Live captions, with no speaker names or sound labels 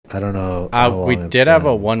I don't know how long We it's did have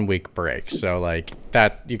a been. 1 week break, so like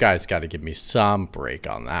that, you guys got to give me some break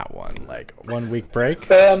on that one. Like 1 week break.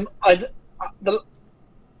 The, I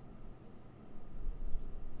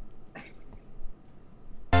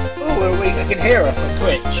can hear us on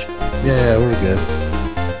Twitch. Yeah, we're good.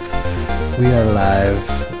 We are live.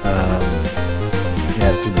 Yeah,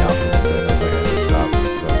 it threw me off a little bit. I was like, I just stopped.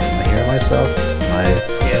 So, am I hearing myself?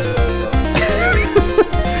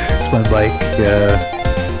 Is my mic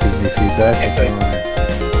giving me feedback?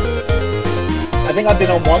 I think I've been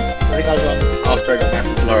on once. I think I was on after I got back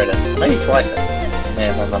from Florida. Maybe twice. I may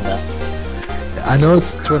have on that. I know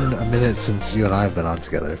it's been a minute since you and I have been on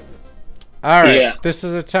together. All right, Yeah. This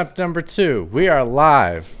is attempt number 2. We are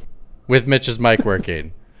live with Mitch's mic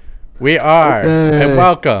working. We are, and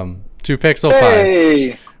welcome to Pixel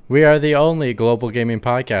Pods. We are the only global gaming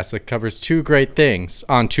podcast that covers 2 great things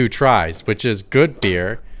on 2 tries, which is good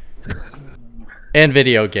beer and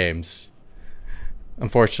video games.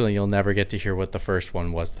 Unfortunately, you'll never get to hear what the first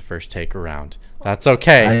one was the first take around. That's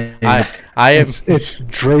okay. I am. It's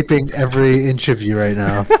draping every inch of you right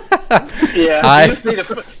now. Yeah,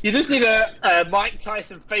 you just need a Mike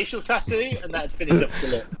Tyson facial tattoo, and that's finished up the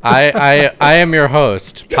look. I am your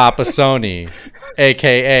host, Papa Sony,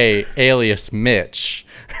 aka alias Mitch.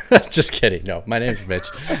 Just kidding. No, my name's Mitch.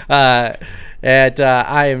 I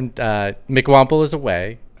am Mick Wample is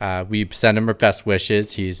away. We send him our best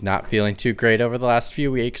wishes. He's not feeling too great over the last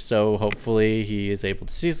few weeks, so hopefully he is able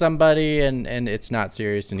to see somebody and it's not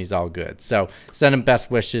serious and he's all good. So send him best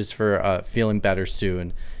wishes for feeling better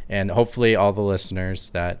soon. And hopefully all the listeners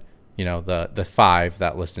that, you know, the 5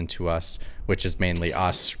 that listen to us, which is mainly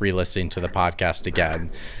us re-listening to the podcast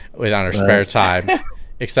again on our spare time,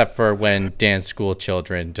 except for when Dan's school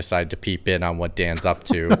children decide to peep in on what Dan's up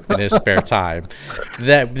to in his spare time.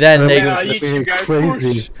 Then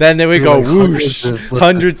we go whoosh,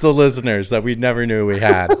 hundreds of listeners that we never knew we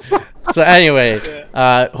had. So anyway,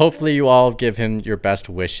 hopefully you all give him your best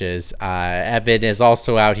wishes. Evan is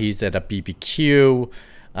also out. He's at a BBQ.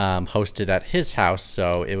 Hosted at his house,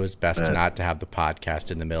 so it was best not to have the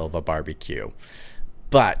podcast in the middle of a barbecue.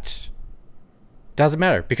 But doesn't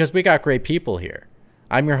matter because we got great people here.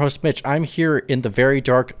 I'm your host, Mitch. I'm here in the very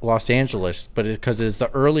dark Los Angeles, but because it's the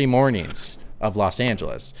early mornings of Los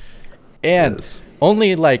Angeles. And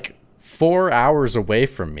only like 4 hours away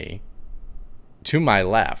from me, to my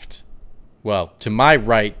left, well, to my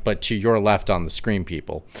right, but to your left on the screen,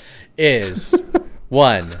 people, is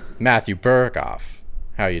one Matthew Burkoff.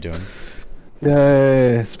 How are you doing?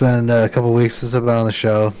 Yeah, it's been a couple weeks since I've been on the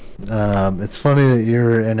show. It's funny that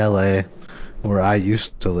you're in LA, where I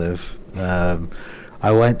used to live.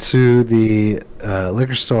 I went to the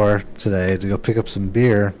liquor store today to go pick up some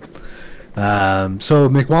beer. So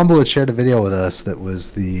McWomble had shared a video with us that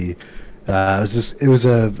was it was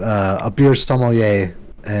a beer sommelier,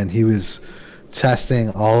 and he was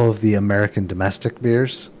testing all of the American domestic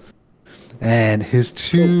beers. And his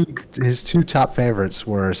two top favorites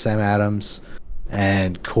were Sam Adams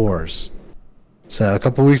and Coors. So a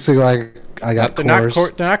couple weeks ago, I got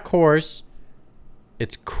Coors. They're not Coors.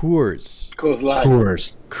 It's Coors. Coors Light.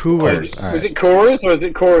 Coors. Was it Coors or is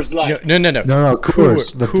it Coors Light? No,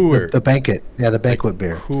 Coors. The banquet. Yeah, the banquet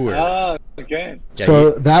beer. Coors. Ah, okay.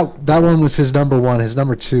 So that one was his number 1. His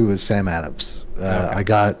number 2 was Sam Adams. I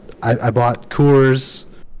bought Coors.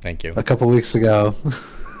 Thank you. A couple weeks ago.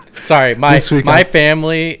 Sorry, my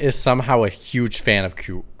family is somehow a huge fan of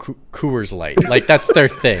Coors Light. Like that's their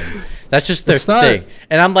thing. That's just their thing.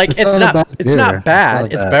 And I'm like, it's not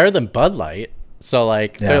bad. It's better than Bud Light. So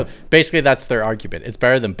like, basically that's their argument. It's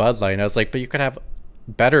better than Bud Light. And I was like, but you could have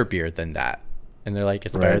better beer than that. And they're like,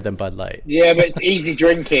 it's better than Bud Light. Yeah, but it's easy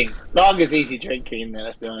drinking. Lager's easy drinking, man,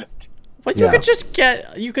 let's be honest. But you could just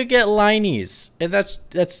get Liney's, and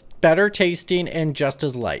that's better tasting and just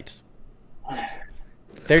as light.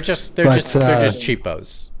 They're just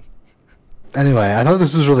cheapos. Anyway, I thought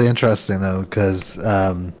this was really interesting though, because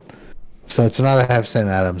so tonight I have Sam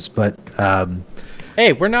Adams, but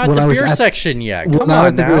hey, we're not at the beer section yet. Come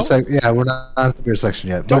on now. We're not at the beer section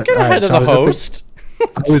yet. Don't get ahead of the host.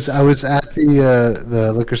 I was at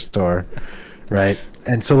the liquor store, right?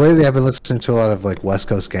 And so lately I've been listening to a lot of like West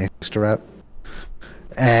Coast gangster rap,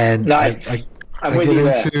 and nice. I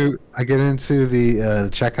get into the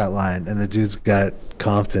checkout line, and the dude's got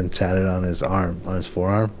Compton tatted on his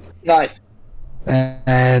forearm. Nice.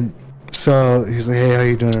 And so he's like, "Hey, how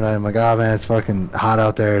you doing tonight?" I'm like, "Oh man, it's fucking hot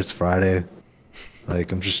out there. It's Friday.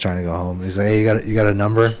 Like, I'm just trying to go home." He's like, "Hey, you got a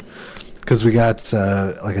number?" Because we got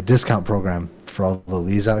like a discount program for all the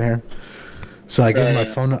Lees out here. So I give him my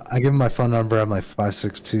phone. I give him my phone number. I'm like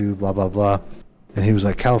 562 blah blah blah, and he was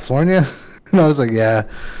like, "California." And I was like, yeah.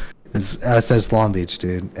 I said it's Long Beach,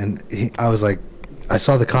 dude. And I was like, I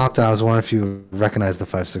saw the Compton. I was wondering if you recognized the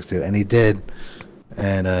 562, and he did.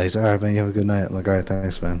 And he's like, all right, man, you have a good night. I'm like, all right,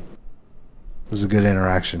 thanks, man. It was a good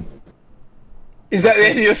interaction. Is that the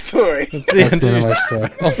end of your story? That's the end of my story.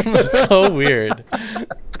 That's so weird.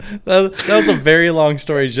 That was a very long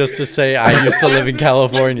story just to say I used to live in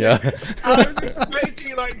California. I was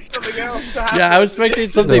expecting like something else to happen. Yeah, I was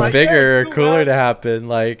expecting something like, bigger or cool, cooler man. to happen.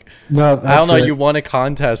 Like, No, I don't know, it. you won a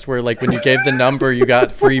contest where like when you gave the number, you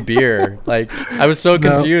got free beer. Like, I was so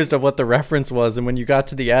confused of what the reference was, and when you got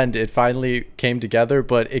to the end, it finally came together,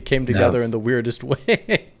 but it came together in the weirdest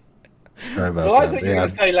way. Sorry about Well, I that. thought you were going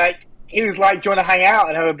to say, like, he was like, do you want to hang out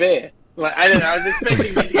and have a beer? Like, I don't know, I was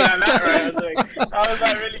expecting you to get on that right. I was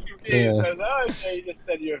like really confused. Yeah. I was like, oh, okay, you just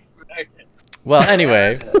said you're... Okay. Well,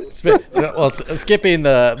 anyway, skipping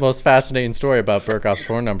the most fascinating story about Burkhoff's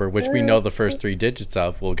phone number, which we know the first 3 digits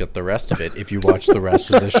of, we'll get the rest of it if you watch the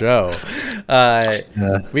rest of the show.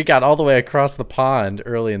 We got all the way across the pond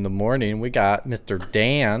early in the morning. We got Mr.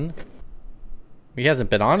 Dan. He hasn't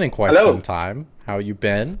been on in quite some time. How you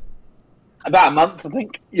been? About a month, I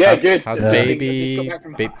think. Yeah, good. How's baby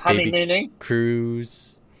baby honeymooning?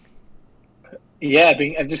 Cruise? Yeah,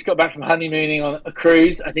 I've just got back from honeymooning on a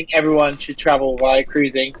cruise. I think everyone should travel via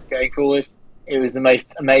cruising going forward. It was the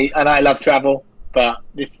most amazing, and I love travel, but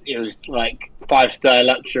it was like 5-star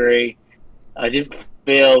luxury. I didn't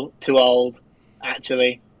feel too old,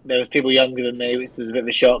 actually. There was people younger than me, which was a bit of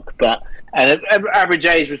a shock, and average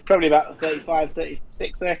age was probably about 35,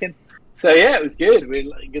 36, I reckon. So yeah, it was good. We had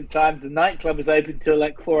like, good times. The nightclub was open till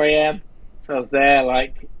like 4 a.m. So I was there,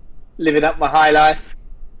 like living up my high life.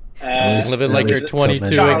 Living like you're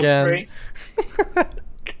 22 again.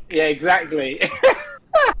 Yeah, exactly.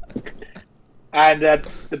 And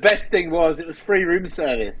the best thing was it was free room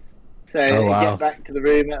service. So you get back to the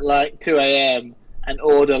room at like 2 a.m. and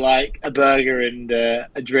order like a burger and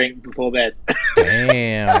a drink before bed.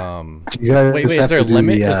 Damn. Wait, is there a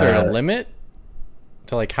limit? Is there a limit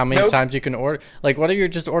to like how many times you can order? Like, what if you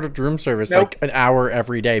just ordered room service like an hour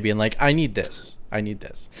every day, being like, I need this.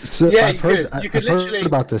 So yeah, I've heard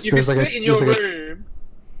about this. You can sit in your room.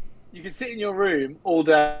 You can sit in your room all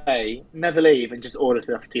day, never leave, and just order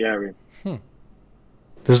stuff to your room.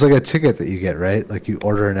 There's like a ticket that you get, right? Like you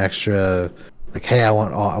order an extra, like, hey, I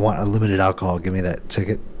want unlimited alcohol. Give me that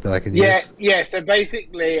ticket that I can use. Yeah. So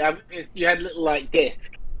basically, you had a little like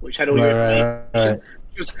disc which had all your information.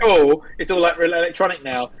 It was cool. It's all like electronic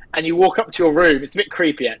now, and you walk up to your room. It's a bit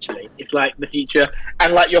creepy, actually. It's like the future,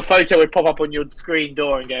 and like your photo would pop up on your screen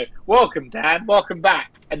door and go, "Welcome, Dan. Welcome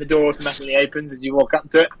back." And the door automatically opens as you walk up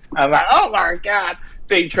to it. I'm like, "Oh my god,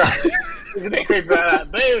 big trap." It's a bit creepy about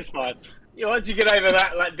that, but it was fun. Once you get over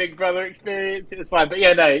that like Big Brother experience, it was fine. But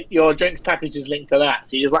yeah, no, your drinks package is linked to that,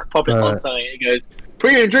 so you just like pop it on something. It goes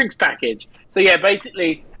premium drinks package. So yeah,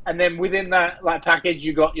 basically. And then within that like package,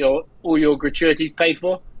 you got all your gratuities paid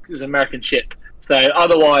for. It was an American ship, so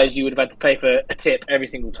otherwise you would have had to pay for a tip every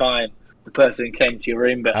single time the person came to your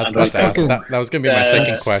room. But I was about to ask, that was going to be my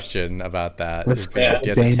second question about that.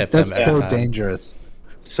 That's so dangerous.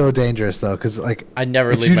 So dangerous though, because like I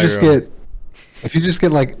never leave my room. If you just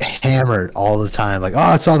get like hammered all the time, like,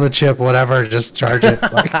 oh, it's on the chip, whatever, just charge it.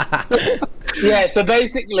 Like... Yeah, so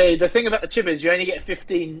basically the thing about the chip is you only get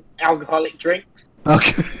 15 alcoholic drinks.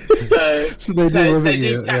 Okay. So they do limit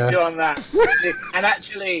you. You on that. And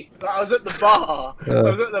actually, I was at the bar.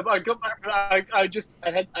 I got back. I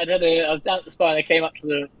was down at the spa and I came up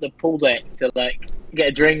to the pool deck to like get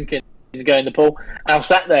a drink and go in the pool. And I was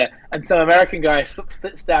sat there, and some American guy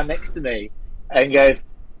sits down next to me and goes,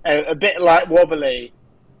 a bit like wobbly,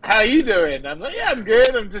 "How are you doing?" I'm like, "Yeah, I'm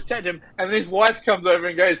good. I'm just chatting." And his wife comes over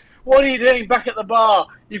and goes, "What are you doing back at the bar?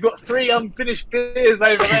 You've got 3 unfinished beers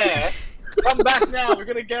over there. Come back now. We're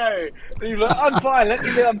gonna go." And he's like, "I'm fine. Let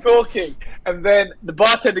me know I'm talking." And then the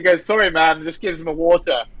bartender goes, "Sorry, man," and just gives him a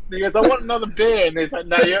water. And he goes, "I want another beer." And he's like,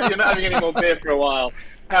 "No, you're not having any more beer for a while.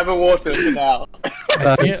 Have a water for now."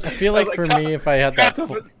 I feel like for me, if I had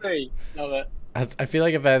that. I feel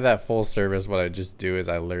like if I had that full service, what I'd just do is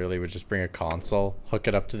I literally would just bring a console, hook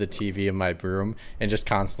it up to the TV in my room, and just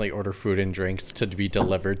constantly order food and drinks to be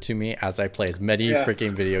delivered to me as I play as many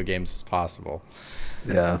freaking video games as possible.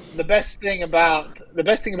 Yeah. The best thing about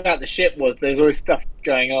the ship was there's always stuff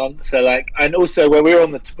going on. So like, and also when we were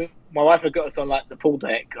on my wife had got us on like the pool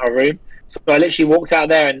deck, our room. So I literally walked out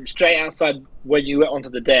there, and straight outside when you went onto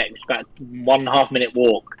the deck, which was about 1.5 minute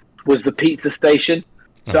walk, was the pizza station.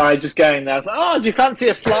 So I just go in there. I was like, "Oh, do you fancy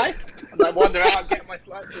a slice?" And I wander out, get my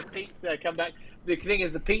slice of pizza, come back. The thing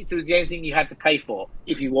is, the pizza was the only thing you had to pay for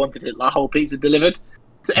if you wanted it. Like whole pizza delivered.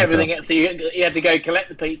 So everything, so you had to go collect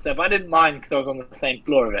the pizza, but I didn't mind because I was on the same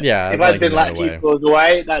floor of it. Yeah, if I'd been like a few floors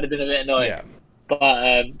away, that'd have been a bit annoying. Yeah.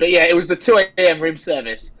 But yeah, it was the 2 a.m. room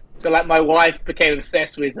service. So like my wife became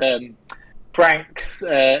obsessed with Frank's,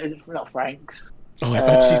 not Frank's. Oh,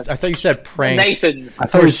 I thought you said pranks. Nathan's. I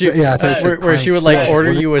thought where she would like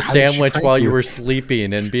order you a sandwich while you were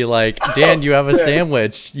sleeping and be like, Dan, you have a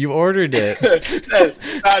sandwich. You ordered it. That'd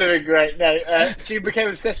have been great. No, she became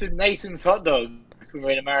obsessed with Nathan's hot dogs when we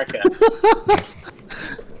were in America.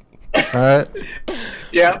 All right.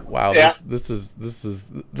 Yeah. Wow. Yeah. This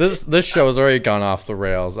show has already gone off the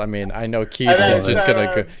rails. I mean, I know Keith is just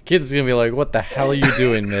gonna be like, "What the hell are you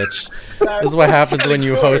doing, Mitch?" This is what happens when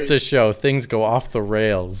you host a show. Things go off the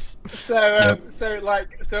rails. So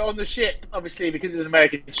on the ship, obviously because it was an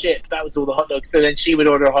American ship, that was all the hot dogs. So then she would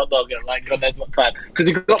order a hot dog at like God knows what time. Because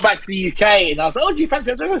we got back to the UK and I was like, "Oh, do you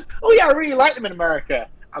fancy hot dogs?" "Oh yeah, I really like them in America."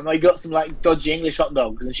 And I got some like dodgy English hot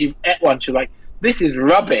dogs, and she ate one. She was like, "This is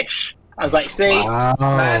rubbish." I was like, "See,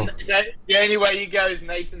 man, so the only way you go is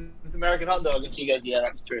Nathan's American hot dog." And she goes, "Yeah,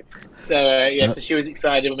 that's true." So so she was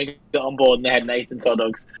excited when we got on board and they had Nathan's hot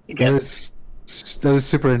dogs. That is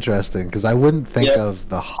super interesting because I wouldn't think of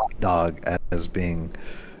the hot dog as being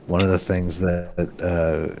one of the things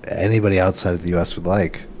that anybody outside of the U.S. would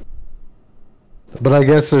like. But I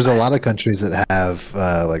guess there's a lot of countries that have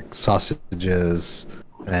like sausages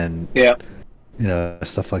and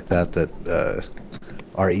stuff like that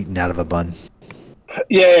are eaten out of a bun.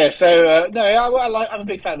 Yeah. So I'm a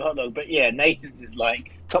big fan of hot dog, but yeah, Nathan's is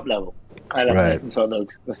like top level. I love Nathan's hot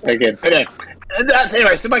dogs. That's very good. But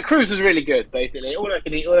anyway. So my cruise was really good. Basically, all I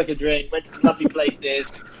could eat, all I could drink. Went to some lovely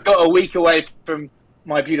places. Got a week away from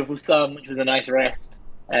my beautiful son, which was a nice rest.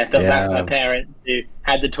 Felt back with my parents who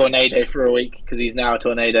had the tornado for a week because he's now a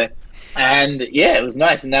tornado. And yeah, it was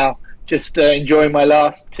nice. And now just enjoying my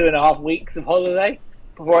last 2.5 weeks of holiday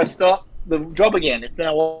before I start the job again. It's been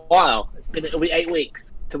a while. It'll be 8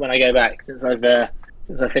 weeks to when I go back since I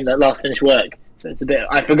last finished work. So it's a bit.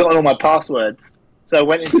 I've forgotten all my passwords. So I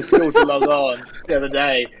went into school to log on the other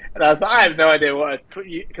day, and I was like, I have no idea what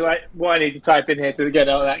I need to type in here to get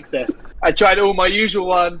access. I tried all my usual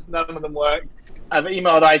ones. None of them worked. I've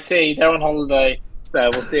emailed IT. They're on holiday, so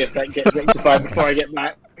we'll see if that gets rectified before I get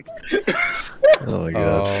back. Oh my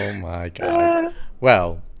god! Oh my god!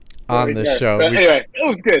 Well, on the show, anyway, it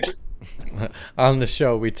was good. On the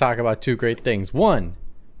show, we talk about two great things. One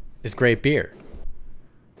is great beer.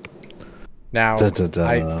 Now,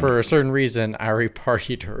 for a certain reason, I already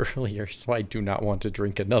partied earlier, so I do not want to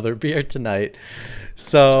drink another beer tonight.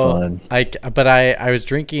 So, I was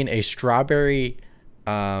drinking a strawberry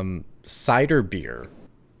cider beer.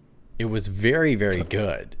 It was very, very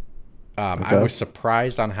good. I was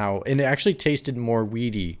surprised on how, and it actually tasted more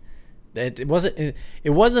weedy. It was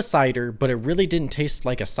a cider, but it really didn't taste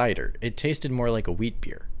like a cider. It tasted more like a wheat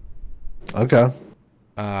beer. Okay.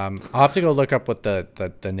 I'll have to go look up what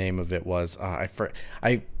the name of it was.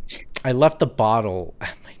 I left the bottle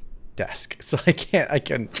at my desk, so I can't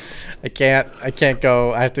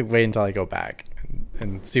go. I have to wait until I go back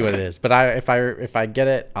and see what it is. But if I get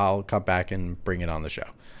it, I'll come back and bring it on the show.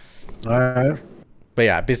 All right. But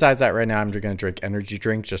yeah, besides that, right now I'm going to drink energy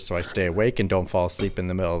drink just so I stay awake and don't fall asleep in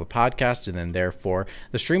the middle of the podcast, and then therefore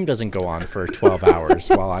the stream doesn't go on for 12 hours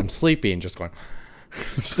while I'm sleeping, just going.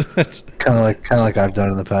 kind of like I've done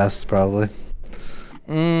in the past, probably.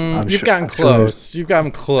 You've gotten close. You've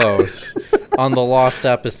gotten close on the lost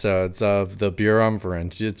episodes of the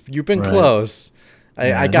Beerumvirate. You've been close.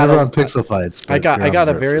 I got on Pixel Fights. I got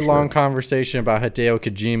a very long conversation about Hideo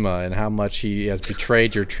Kojima and how much he has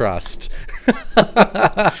betrayed your trust.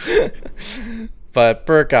 But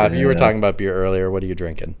Burkov, you were talking about beer earlier. What are you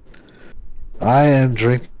drinking? I am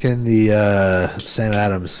drinking the Sam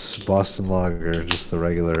Adams Boston Lager, just the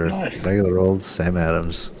regular old Sam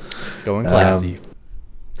Adams. Going classy.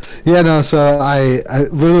 So I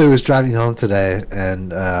literally was driving home today,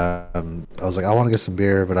 and I was like, I want to get some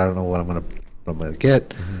beer, but I don't know what I'm gonna get.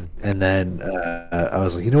 Mm-hmm. And then I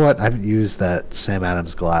was like, you know what? I haven't used that Sam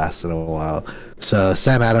Adams glass in a while. So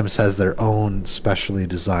Sam Adams has their own specially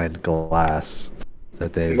designed glass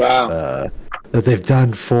that they've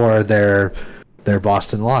done for their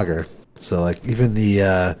Boston Lager. So like even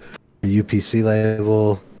the UPC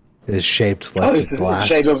label is shaped like glass.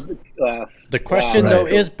 Shape of glass. The question though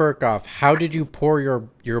is, Burkov, how did you pour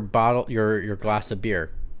your bottle your glass of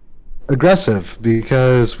beer? Aggressive,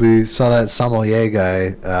 because we saw that sommelier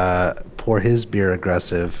guy pour his beer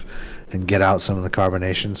aggressive and get out some of the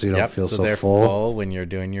carbonation so you don't feel so full when you're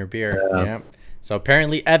doing your beer. Yep. So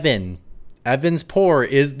apparently Evan's pour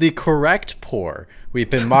is the correct pour. We've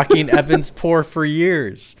been mocking Evan's pour for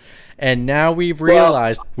years. and now we've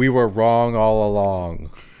realized we were wrong all along.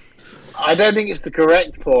 I don't think it's the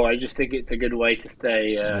correct pour. I just think it's a good way to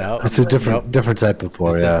stay. It's a different type of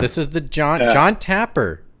pour. This is the John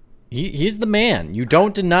Tapper. He's the man. You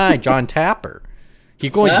don't deny John Tapper. He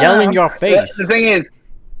going yell in your face. The thing is,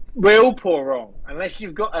 we all pour wrong unless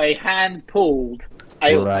you've got a hand pulled.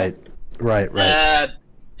 Right.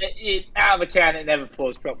 Out of a can, it never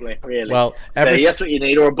pours properly. Really. Well, that's what you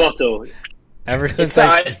need, or a bottle. Ever since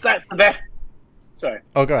that's the best. Sorry.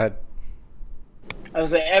 Oh, go ahead. I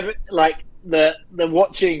was like the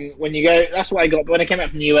watching when you go. That's what I got when I came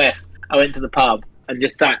back from the US. I went to the pub and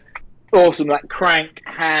just that awesome like crank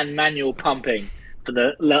hand manual pumping for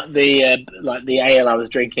the ale I was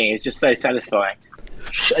drinking. It's just so satisfying,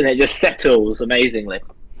 and it just settles amazingly.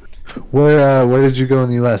 Where did you go in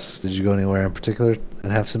the US? Did you go anywhere in particular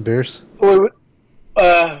and have some beers? Well,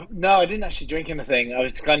 no, I didn't actually drink anything. I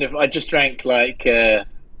just drank like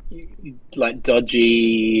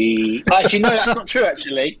dodgy. Actually, no, that's not true.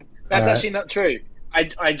 Actually, that's actually not true.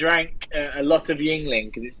 I drank a lot of Yuengling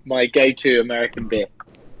because it's my go-to American beer.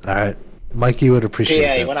 All right, Mikey would appreciate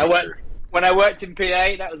PA that. When I worked in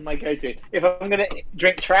PA, that was my go-to. If I'm gonna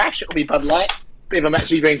drink trash, it'll be Bud Light. But if I'm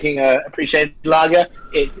actually drinking a appreciated lager,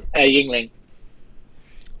 it's a Yuengling.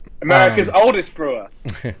 America's oldest brewer.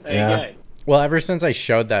 There you go. Well, ever since I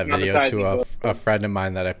showed that video to a friend of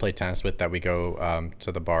mine that I play tennis with, that we go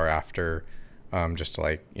to the bar after, just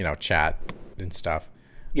to chat and stuff.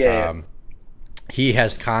 Yeah. He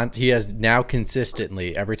has now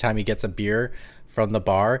consistently, every time he gets a beer from the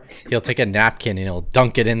bar, he'll take a napkin and he'll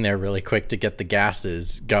dunk it in there really quick to get the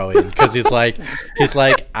gases going, because he's like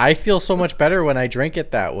I feel so much better when I drink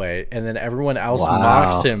it that way, and then everyone else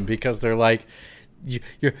mocks him because they're like,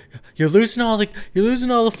 you're losing all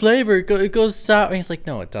the flavor. It goes sour. And he's like,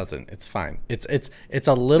 no, it doesn't. It's fine. It's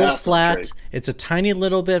a little flat. It's a tiny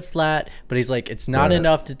little bit flat. But he's like, it's not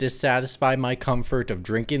enough to dissatisfy my comfort of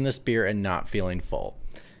drinking this beer and not feeling full.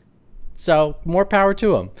 So more power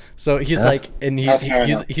to him. So he's like, and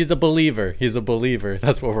he's a believer. He's a believer.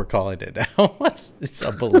 That's what we're calling it now. It's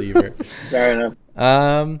a believer. Fair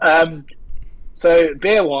enough. So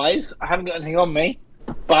beer wise, I haven't got anything on me,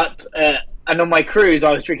 but. And on my cruise,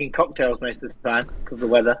 I was drinking cocktails most of the time because of the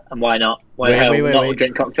weather. And why not? Wait, not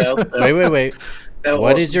drink cocktails? Wait.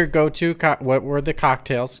 What is your go-to? What were the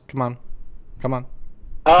cocktails? Come on.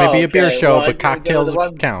 Maybe a beer show, but cocktails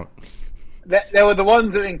count. There were the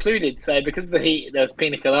ones that were included. So because of the heat, there was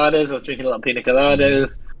pina coladas. I was drinking a lot of pina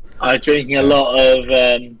coladas. I was drinking a lot of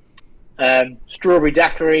strawberry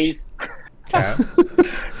daiquiris.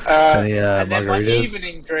 Any and then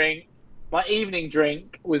margaritas? My evening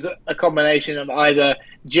drink was a combination of either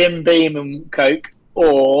Jim Beam and Coke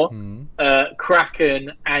or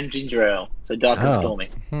Kraken and ginger ale. So dark and stormy.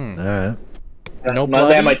 All right.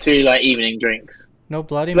 They're my two evening drinks. No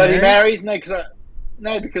Bloody Marys? No,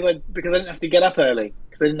 because I didn't have to get up early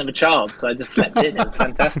because I didn't have a child, so I just slept in. It was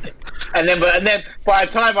fantastic. And then by the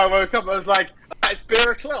time I woke up, I was like, it's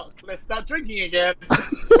beer o'clock. Let's start drinking again.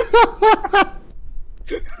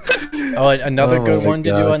 Another good one to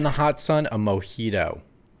do in the hot sun, a mojito.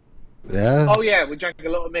 Yeah. Oh yeah, we drank a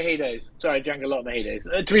lot of mojitos. Sorry, I drank a lot of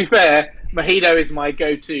mojitos. To be fair, mojito is my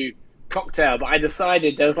go-to cocktail, but I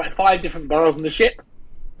decided there was 5 different bottles on the ship,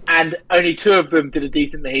 and only 2 of them did a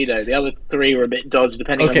decent mojito. The other 3 were a bit dodgy,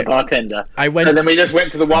 depending on the bartender. And then we just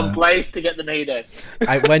went to the one place to get the mojito.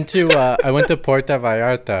 I went to Puerto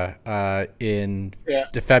Vallarta in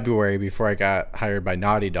February before I got hired by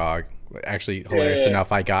Naughty Dog. Actually, hilarious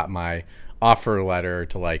enough, I got my offer letter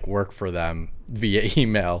to work for them via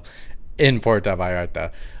email in Puerto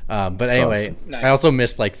Vallarta. But anyway, awesome. Nice. I also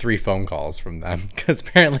missed 3 phone calls from them because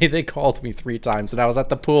apparently they called me 3 times, and I was at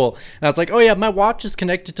the pool and I was like, oh yeah, my watch is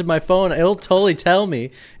connected to my phone. It'll totally tell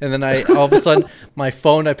me. And then all of a sudden my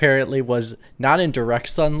phone apparently was not in direct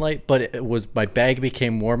sunlight, but my bag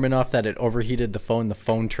became warm enough that it overheated the phone. The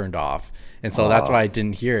phone turned off. And so that's why I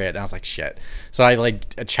didn't hear it. And I was like, shit. So I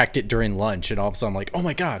checked it during lunch, and all of a sudden I'm like, oh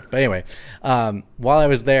my God. But anyway, while I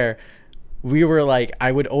was there, we were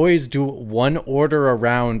I would always do one order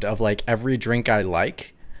around of every drink I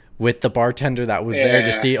like with the bartender that was there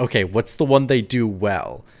to see, okay, what's the one they do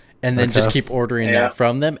well? And then just keep ordering that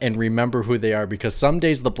from them and remember who they are, because some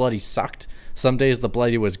days the Bloody sucked. Some days the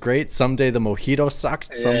Bloody was great. Some day the mojito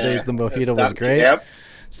sucked. Some days the mojito was great. Yep.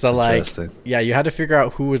 So you had to figure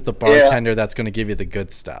out who was the bartender that's going to give you the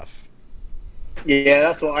good stuff. Yeah,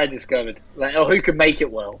 that's what I discovered. Who can make it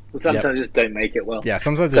well? But sometimes I just don't make it well. Yeah,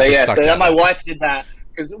 sometimes. So then my wife did that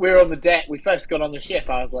because we were on the deck. We first got on the ship.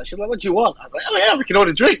 I was like, she's like, "What do you want?" I was like, "Oh yeah, we can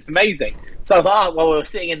order drinks. Amazing." So I was like, "Oh well," we were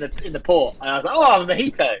sitting in the port, and I was like, "Oh, I'm a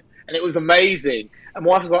mojito." and it was amazing. And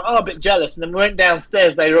my wife was like, "Oh, a bit jealous." And then we went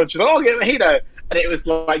downstairs later on. She was like, "Oh, I'll get a mojito," and it was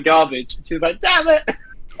like garbage. She was like, "Damn it!"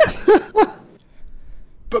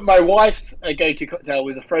 But my wife's go-to cocktail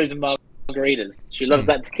was a frozen margaritas. She loves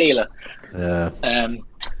that tequila. Yeah.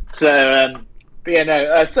 But yeah,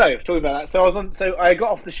 no. So talking about that, so I got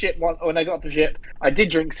off the ship. When I got off the ship, I did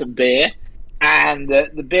drink some beer, and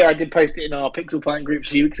the beer I did post it in our Pixel Pint group a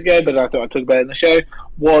few weeks ago, but I thought I'd talk about it in the show.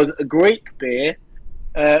 Was a Greek beer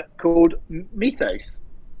called Mythos,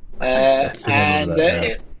 I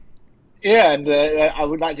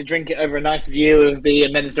would like to drink it over a nice view of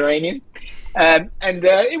the Mediterranean, and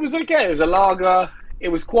it was okay. It was a lager. It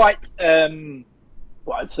was quite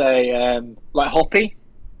what I'd say like hoppy.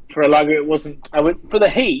 For a lager, it wasn't. For the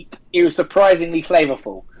heat, it was surprisingly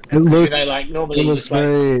flavorful. It looks, like normally, it looks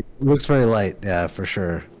very light. Yeah, for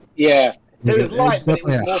sure. Yeah, so it was light, but it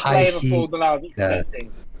was more flavorful than I was expecting.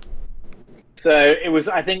 Yeah. So it was.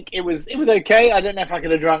 I think it was okay. I don't know if I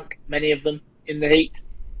could have drunk many of them in the heat.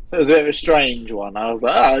 So it was a bit of a strange one. I was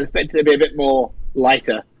like, I expected it to be a bit more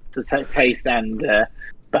lighter to taste,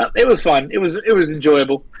 but it was fun. It was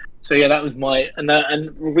enjoyable. So yeah, that was my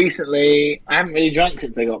and recently I haven't really drank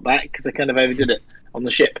since I got back because I kind of overdid it on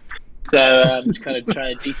the ship. So I'm just kind of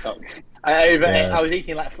trying to detox. I was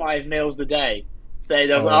eating like 5 meals a day. So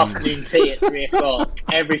there was afternoon tea at 3 o'clock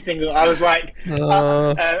every single. I was like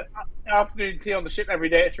afternoon tea on the ship every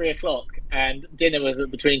day at 3 o'clock, and dinner was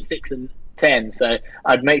at between 6 and 10. So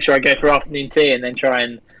I'd make sure I go for afternoon tea and then try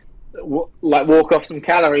and walk off some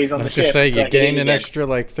calories on the ship. I was going to say, you gained an extra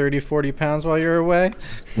like 30-40 pounds while you're away?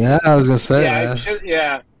 Yeah, I was going to say.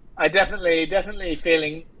 I definitely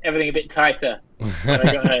feeling everything a bit tighter when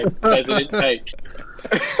I got home. As I didn't take.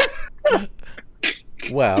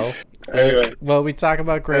 Well, anyway. We talk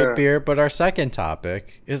about great beer, but our second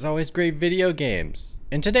topic is always great video games.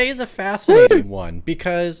 And today is a fascinating one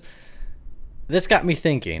because this got me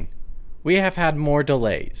thinking. We have had more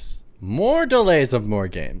delays of more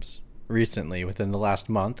games recently within the last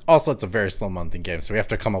month. Also, it's a very slow month in games, so we have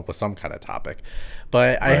to come up with some kind of topic.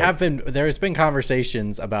 But there's been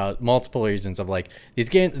conversations about multiple reasons of like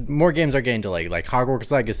more games are getting delayed, like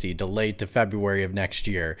Hogwarts Legacy delayed to February of next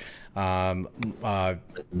year. Marvel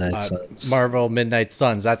Midnight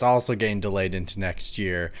Suns, that's also getting delayed into next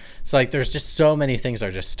year. So like there's just so many things are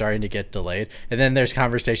just starting to get delayed. And then there's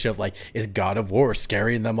conversation of like, is God of War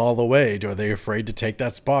scaring them all the way? Are they afraid to take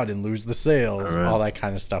that spot and lose the sales? All that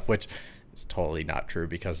kind of stuff, which is totally not true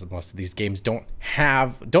because most of these games don't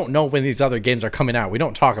know when these other games are coming out. We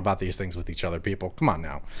don't talk about these things with each other, people. Come on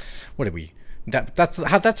now. What are we?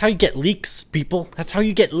 That's how you get leaks, people. That's how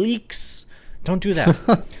you get leaks. Don't do that.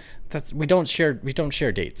 We don't share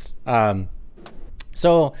dates. But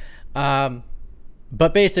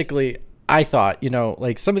basically I thought,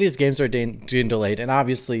 like some of these games are getting delayed, and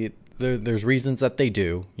obviously there's reasons that they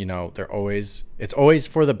do. It's always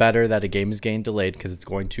for the better that a game is getting delayed because it's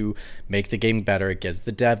going to make the game better. It gives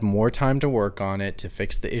the dev more time to work on it, to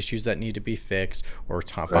fix the issues that need to be fixed, or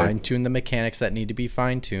to fine-tune the mechanics that need to be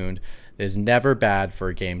fine-tuned. It is never bad for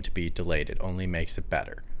a game to be delayed. It only makes it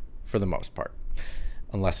better for the most part.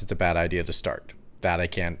 Unless it's a bad idea to start. That I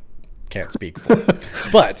can't speak for.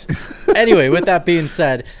 But anyway, with that being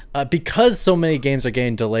said, because so many games are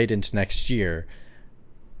getting delayed into next year,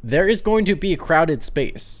 there is going to be a crowded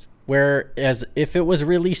space. Whereas if it was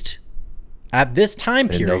released at this time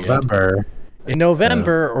period, in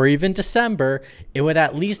November or even December, it would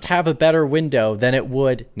at least have a better window than it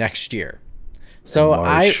would next year. So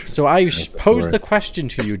I posed the question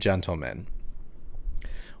to you, gentlemen.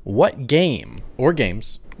 What game or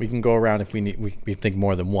games, we can go around if we think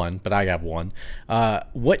more than one, but I have one.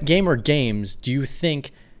 What game or games do you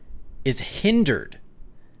think is hindered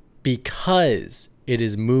because it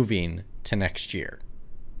is moving to next year?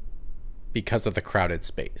 Because of the crowded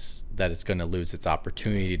space, that it's going to lose its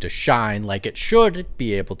opportunity to shine like it should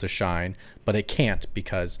be able to shine, but it can't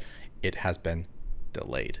because it has been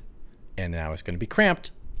delayed. And now it's going to be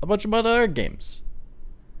cramped a bunch of other games.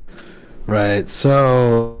 Right.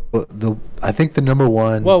 So I think the number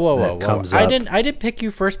one. Whoa! I didn't pick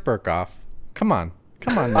you first, Burkoff. Come on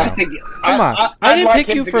now. I didn't pick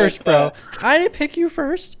you first, bro. I didn't pick you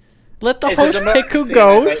first. Let the host pick who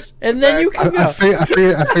goes, and then you can go. I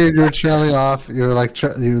figured you were trailing off. You were like you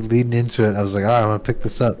were leading into it. I was like, all right, I'm gonna pick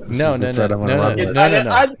this up. No. I thought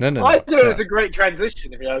it was a great transition.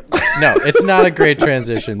 No, it's not a great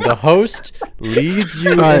transition. The host leads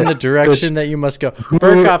you in the direction that you must go.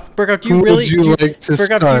 Burkoff, do you really? Do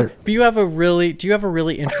you have a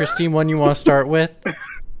really interesting one you want to start with?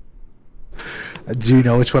 Do you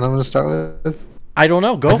know which one I'm going to start with? I don't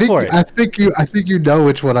know. Go for it. I think you know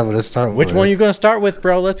which one I'm going to start with. Which one are you going to start with,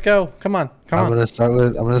 bro? Let's go. Come on. I'm going to start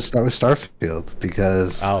with Starfield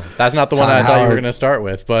because that's not the one I thought you were going to start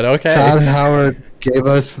with, but okay. Todd Howard gave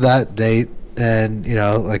us that date, and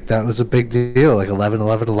like that was a big deal, like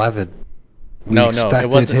 11/11/11. No, it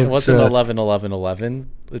wasn't 11/11/11.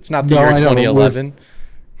 It's not the year 2011.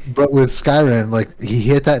 But with Skyrim, like he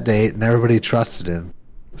hit that date, and everybody trusted him.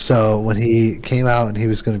 So when he came out and he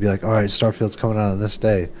was going to be like, all right, Starfield's coming out on this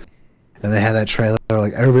day, and they had that trailer,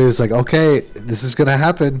 like everybody was like, okay, this is going to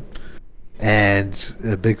happen.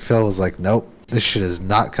 And Big Phil was like, nope, this shit is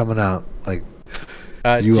not coming out. Like,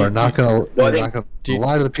 you are not going to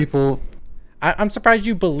lie to the people. I'm surprised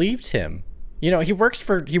you believed him. You know, he works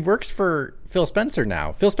for Phil Spencer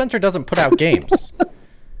now. Phil Spencer doesn't put out games.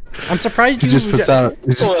 I'm surprised he just puts out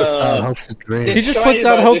hopes and dreams. He just puts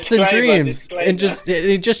out hopes and dreams, and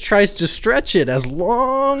he just tries to stretch it as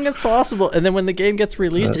long as possible. And then when the game gets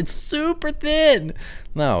released, it's super thin.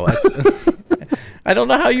 No, I don't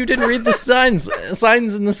know how you didn't read the signs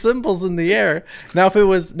and the symbols in the air. Now, if it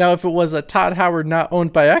was a Todd Howard not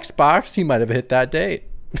owned by Xbox, he might have hit that date.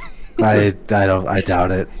 I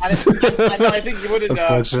doubt it. I think you would have.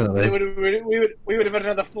 Unfortunately, we would have had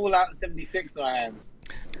another Fallout 76 on our hands.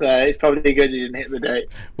 So it's probably good you didn't hit the date.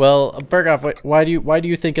 Well, Berghoff, why do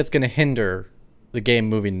you think it's going to hinder the game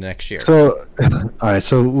moving next year? So, all right.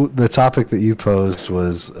 So the topic that you posed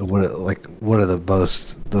was what are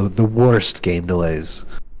the worst game delays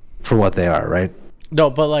for what they are, right? No,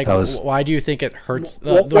 but why do you think it hurts?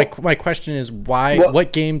 My question is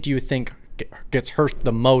what game do you think gets hurt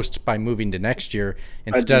the most by moving to next year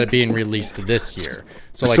instead of being released this year?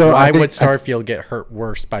 So why would Starfield get hurt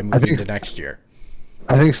worse by moving to next year?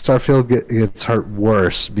 I think Starfield gets hurt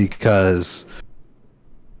worse because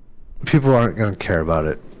people aren't going to care about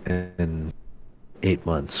it in 8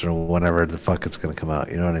 months or whenever the fuck it's going to come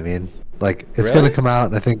out. You know what I mean? Like it's going to come out,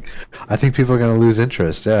 and I think people are going to lose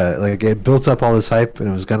interest. Yeah, like it built up all this hype, and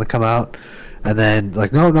it was going to come out, and then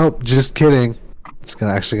like no, just kidding. It's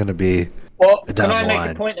actually going to be. Well, can I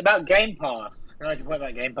make a point about Game Pass?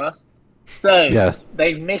 So yeah,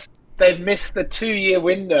 they've missed the 2-year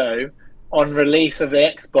window on release of the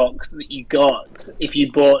Xbox that you got if you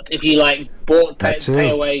pay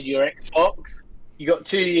away your Xbox. You got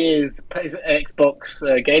 2 years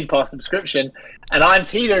Xbox Game Pass subscription, and I'm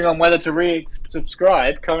teetering on whether to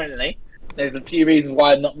re-subscribe currently. There's a few reasons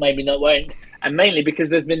why I'm maybe not won't, and mainly because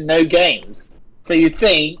there's been no games. So you'd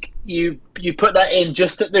think you put that in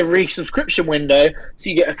just at the resubscription window, so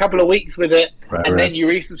you get a couple of weeks with it, then you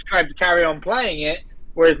resubscribe to carry on playing it.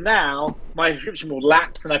 Whereas now, my subscription will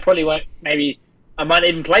lapse, and I probably won't. Maybe I might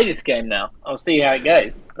even play this game now. I'll see how it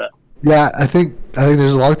goes. But yeah, I think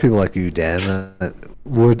there's a lot of people like you, Dan, that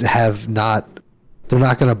would have not. They're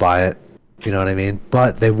not going to buy it. You know what I mean?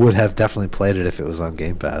 But they would have definitely played it if it was on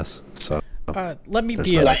Game Pass. So let me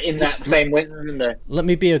be in that same window. Let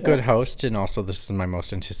me be a good host, and also this is my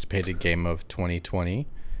most anticipated game of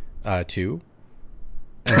 2022.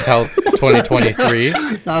 Until 2023,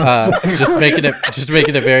 just making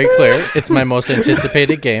it very clear, it's my most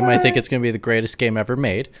anticipated game. I think it's going to be the greatest game ever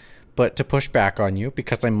made. But to push back on you,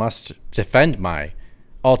 because I must defend my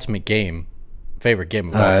ultimate favorite game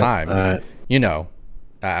of all time. You know,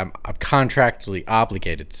 I'm contractually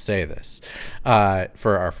obligated to say this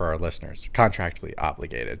for our listeners. Contractually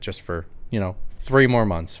obligated, just for 3 more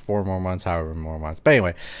months, 4 more months, however more months. But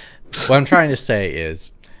anyway, what I'm trying to say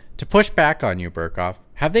is to push back on you, Berghoff.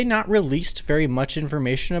 Have they not released very much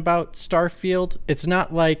information about Starfield? It's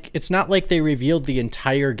not like they revealed the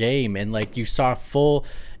entire game and like you saw full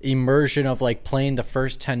immersion of like playing the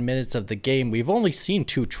first 10 minutes of the game. We've only seen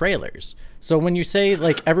 2 trailers. So when you say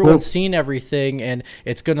like everyone's seen everything and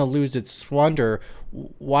it's going to lose its wonder,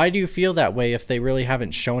 why do you feel that way if they really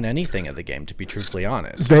haven't shown anything of the game, to be truthfully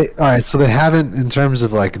honest? All right, so they haven't in terms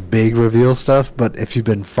of like big reveal stuff, but if you've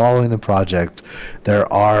been following the project,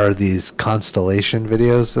 there are these constellation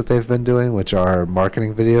videos that they've been doing, which are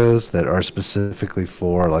marketing videos that are specifically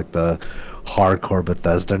for like the hardcore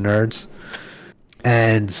Bethesda nerds.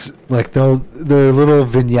 And like they're little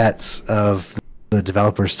vignettes of the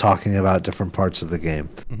developers talking about different parts of the game.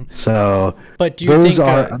 Mm-hmm. So but do you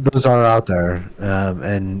those are out there,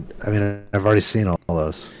 and I mean I've already seen all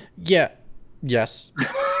those. Yes,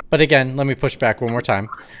 but again, let me push back one more time.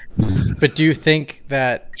 But do you think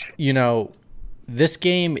that this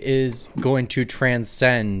game is going to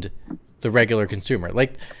transcend the regular consumer?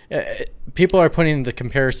 Like people are putting the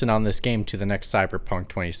comparison on this game to the next Cyberpunk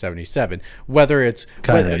 2077, whether it's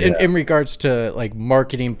in regards to like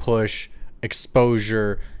marketing push,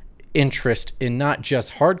 exposure, interest in not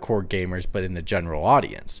just hardcore gamers, but in the general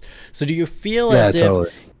audience. So do you feel as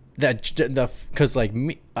if that because like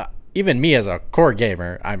me, even me as a core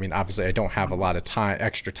gamer, I mean, obviously I don't have a lot of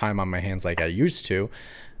extra time on my hands like I used to.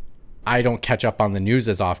 I don't catch up on the news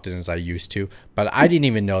as often as I used to, but I didn't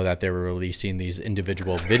even know that they were releasing these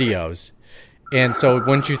individual videos. And so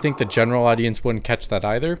wouldn't you think the general audience wouldn't catch that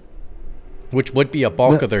either? Which would be a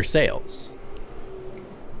bulk of their sales.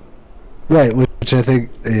 Right, which I think,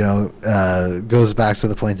 goes back to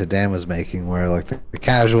the point that Dan was making, where like the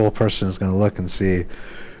casual person is going to look and see,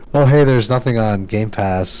 oh, hey, there's nothing on Game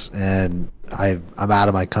Pass, and I'm out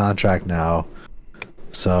of my contract now.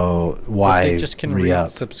 So why they just can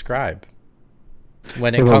resubscribe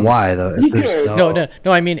when it but comes? Why though?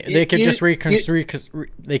 No. I mean, they can just they can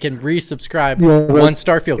resubscribe when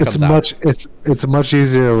Starfield comes out. It's much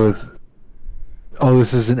easier with, oh,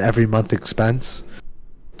 this is an every month expense.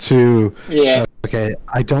 To okay,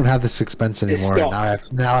 I don't have this expense anymore.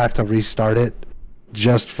 Now I have to restart it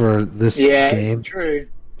just for this game. It's true.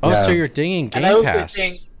 Oh, so you're dinging Game Pass.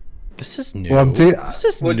 This is new. Well, this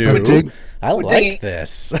is new. I like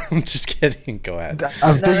this. I'm just kidding. Go ahead.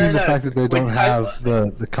 I'm digging the fact that they don't have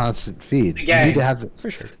the constant feed. You need to have for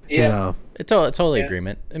sure. It's totally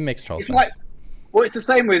agreement. It makes total sense. Like, well, it's the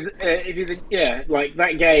same with if you think, like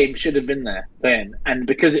that game should have been there then, and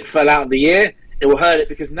because it fell out of the year, it will hurt it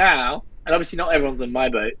because now, and obviously not everyone's in my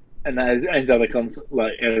boat, and there's other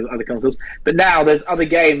consoles, but now there's other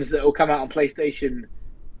games that will come out on PlayStation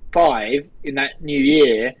 5 in that new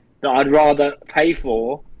year that I'd rather pay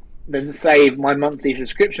for than save my monthly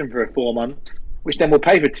subscription for 4 months, which then will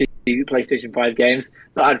pay for 2 PlayStation 5 games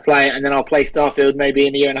that I'd play, and then I'll play Starfield maybe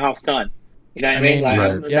in a year and a half's time. You know what I mean?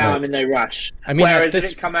 Now I'm in no rush. Whereas if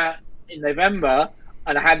it come out in November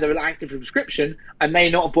and I had the active subscription, I may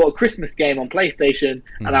not have bought a Christmas game on PlayStation,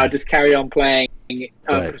 and I would just carry on playing,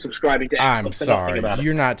 subscribing to Xbox. I'm sorry,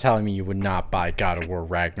 you're not telling me you would not buy God of War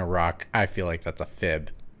Ragnarok. I feel like that's a fib.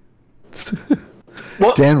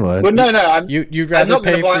 What? Dan would. Well, no. You'd rather I'm not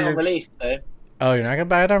pay going to buy for it on release, though. Oh, you're not going to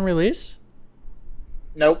buy it on release?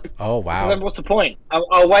 Nope. Oh, wow. Then what's the point?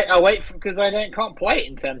 I'll wait because I can't play it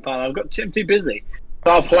in 10 time. I'm too busy.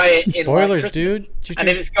 So I'll play it spoilers, in dude. And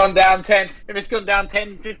if it's gone down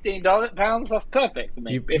 £10-15, that's perfect for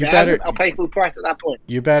me. If it hasn't, I'll pay full price at that point.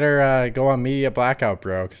 You better go on media blackout,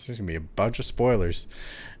 bro, because there's gonna be a bunch of spoilers.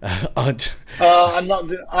 I'm not.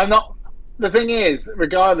 The thing is,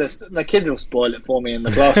 regardless, my kids will spoil it for me in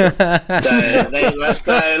the classroom.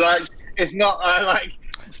 so it's not like.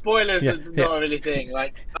 Spoilers are not really thing.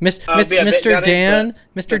 Like Mr. Dan,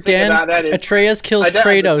 Atreus kills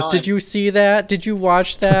Kratos. Did you see that? Did you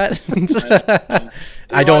watch that?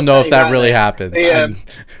 I don't know if that really happens.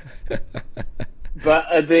 But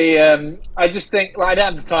I just think I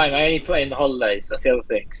don't have the time. I only play in the holidays. That's the other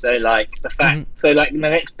thing. So the fact, the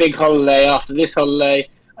next big holiday after this holiday,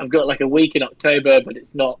 I've got like a week in October, but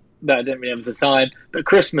it's not. No, I don't really have the time. But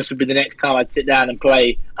Christmas would be the next time I'd sit down and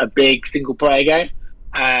play a big single player game.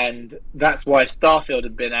 And that's why Starfield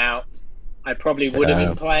had been out. I probably would have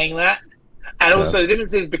been playing that. And also the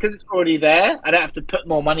difference is because it's already there, I don't have to put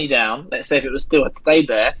more money down. Let's say if it was still had stayed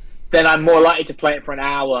there, then I'm more likely to play it for an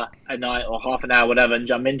hour a night or half an hour, whatever, and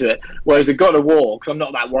jump into it. Whereas a God of War, because I'm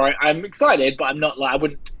not that worried. I'm excited, but I'm not like I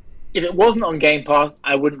wouldn't. If it wasn't on Game Pass,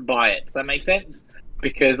 I wouldn't buy it. Does that make sense?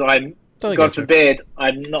 Because I'm God forbid,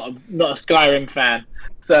 I'm not a Skyrim fan.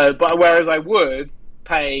 So, but whereas I would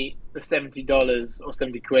pay the $70 or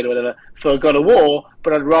 70 quid or whatever for God of War,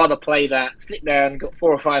 but I'd rather play that, sit there and got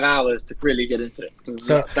 4 or 5 hours to really get into it.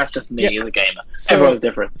 So that's just me as a gamer. Everyone's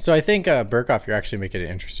different. So I think Burkoff, you're actually making an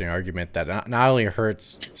interesting argument that not only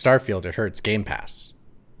hurts Starfield, it hurts Game Pass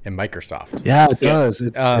and Microsoft. Yeah, it does.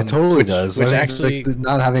 It totally does. Which actually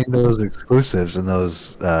not having those exclusives and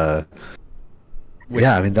those. I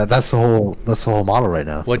mean that's the whole model right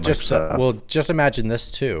now. Well, just imagine this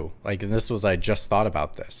too. Like, and this was I just thought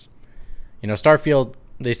about this. You know, Starfield.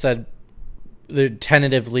 They said they're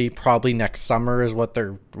tentatively probably next summer is what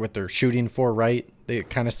they're shooting for, right? They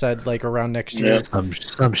kind of said like around next year. Some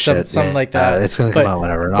shit, something like that. It's gonna come out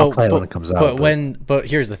whenever. And I'll play it when it comes out. But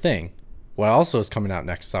here's the thing. What also is coming out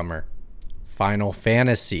next summer? Final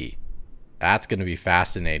Fantasy. That's gonna be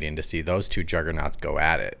fascinating to see those two juggernauts go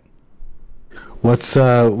at it.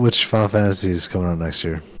 Which Final Fantasy is coming out next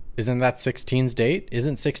year? Isn't that 16's date?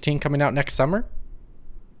 Isn't 16 coming out next summer?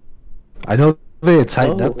 I know they had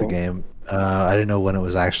tightened up the game. I didn't know when it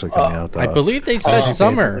was actually coming out, though. I believe they said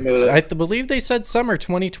summer. I believe they said summer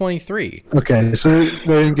 2023. Okay, so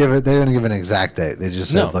they didn't give an exact date. They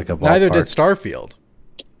just said like a ballpark. Neither did Starfield.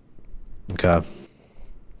 Okay.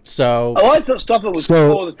 So I thought Starfield was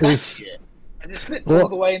before the tax year. Has it slipped all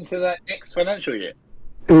the way into that next financial year?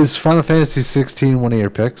 Is Final Fantasy 16 one of your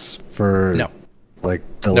picks for like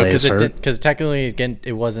delays? No, because technically, again,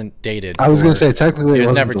 it wasn't dated. I was going to say technically it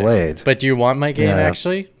wasn't never delayed. But do you want my game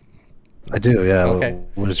actually? I do. Yeah. Okay.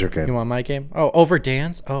 What is your game? You want my game? Oh, over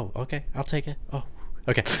Dan's? Oh, okay. I'll take it. Oh,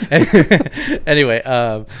 okay. Anyway.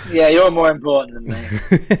 Yeah, you're more important than me.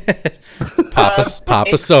 Papa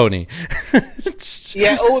Sony.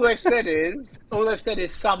 Yeah, all they've said is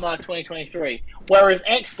summer 2023, whereas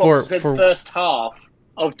Xbox said first half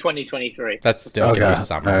of 2023. That's still gonna be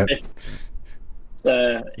summer. Right.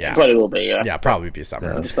 So yeah, probably will be. Yeah, probably be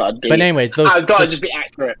summer. Yeah. But anyways, I thought I'd just be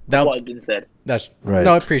accurate with what had been said. That's right.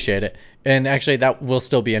 No, I appreciate it, and actually, that will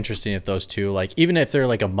still be interesting if those two, like, even if they're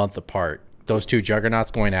like a month apart. Those two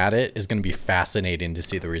juggernauts going at it is going to be fascinating to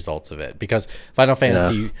see the results of it, because Final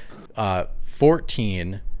Fantasy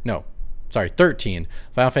 13,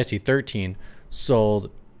 Final Fantasy 13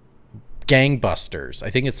 sold gangbusters. I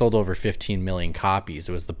think it sold over 15 million copies.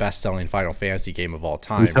 It was the best-selling Final Fantasy game of all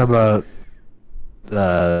time. You're talking about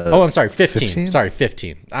I'm sorry, 15. Sorry,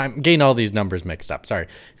 15. I'm getting all these numbers mixed up. Sorry,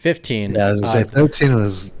 15. Yeah, I was going to say 13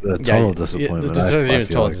 was the total disappointment.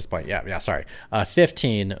 Disappointment. Yeah, sorry.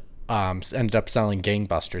 15 ended up selling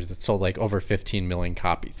gangbusters. It sold like over 15 million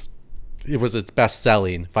copies. It was its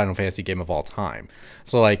best-selling Final Fantasy game of all time.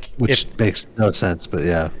 So like, which makes no sense, but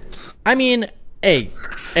yeah. I mean, hey,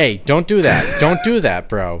 don't do that. Don't do that,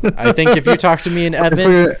 bro. I think if you talk to me and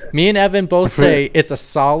Evan, both say it's a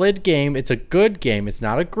solid game. It's a good game. It's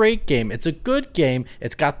not a great game. It's a good game.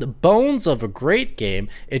 It's got the bones of a great game.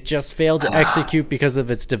 It just failed to execute because of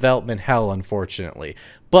its development hell, unfortunately.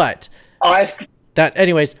 But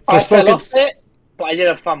anyways, Forspoken, but I did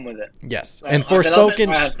have fun with it. Yes, and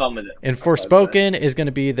Forspoken, I had fun with it. And Forspoken is going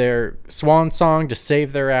to be their swan song to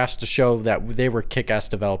save their ass, to show that they were kick-ass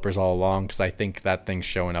developers all along, because I think that thing's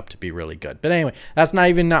showing up to be really good. But anyway, that's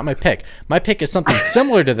not my pick. My pick is something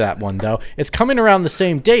similar to that one, though. It's coming around the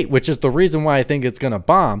same date, which is the reason why I think it's going to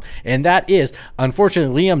bomb, and that is,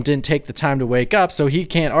 unfortunately, Liam didn't take the time to wake up, so he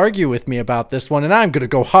can't argue with me about this one, and I'm going to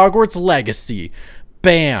go Hogwarts Legacy.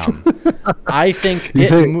 Bam! I think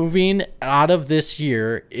moving out of this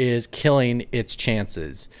year is killing its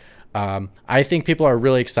chances. I think people are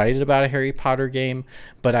really excited about a Harry Potter game,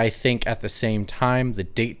 but I think at the same time, the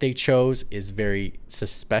date they chose is very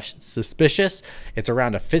suspicious. It's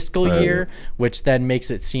around a fiscal year, which then makes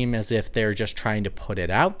it seem as if they're just trying to put it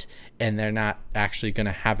out, and they're not actually going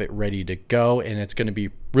to have it ready to go, and it's going to be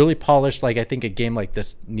really polished like I think a game like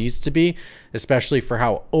this needs to be, especially for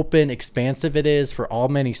how open, expansive it is for all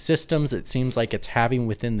many systems it seems like it's having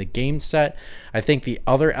within the game set. I think the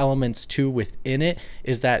other elements too within it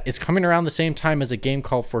is that it's coming around the same time as a game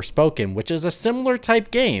called Forspoken, which is a similar type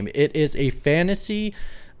game. It is a fantasy,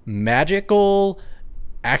 magical,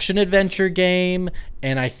 action-adventure game,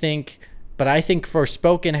 and I think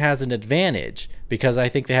Forspoken has an advantage because I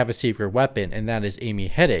think they have a secret weapon, and that is Amy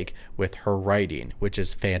Hennig with her writing, which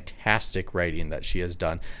is fantastic writing that she has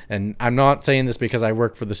done. And I'm not saying this because I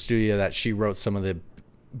work for the studio that she wrote some of the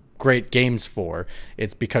great games for.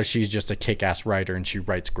 It's because she's just a kick-ass writer and she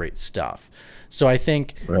writes great stuff. So I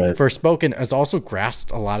think Forspoken has also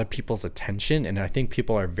grasped a lot of people's attention, and I think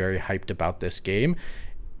people are very hyped about this game.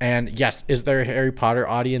 And yes, is there a Harry Potter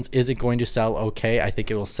audience? Is it going to sell okay? I think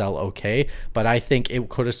it will sell okay, but I think it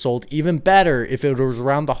could have sold even better if it was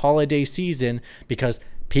around the holiday season, because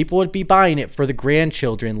people would be buying it for the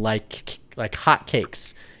grandchildren like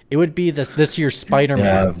hotcakes. It would be this year's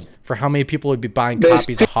Spider-Man for how many people would be buying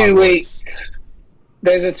copies of Hogwarts.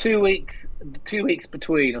 There's a 2 weeks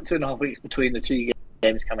between, or 2.5 weeks between the two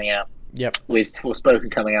games coming out. Yep. With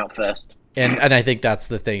Forspoken coming out first. And I think that's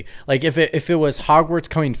the thing. Like if it was Hogwarts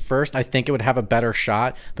coming first, I think it would have a better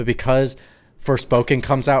shot. But because Forspoken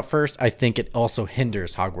comes out first, I think it also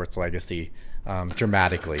hinders Hogwarts Legacy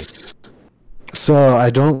dramatically. So I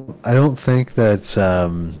don't think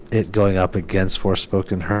that it going up against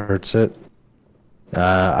Forspoken hurts it.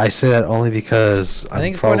 I say that only because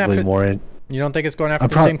I'm probably more in. You don't think it's going after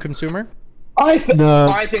the same consumer? I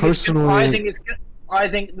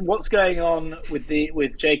think what's going on with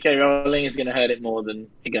J.K. Rowling is going to hurt it more than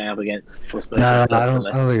it going up against Forspoken. No, I don't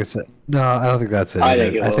think it's it. No, I don't think that's it.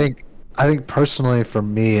 I think personally, for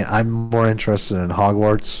me, I'm more interested in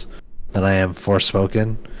Hogwarts than I am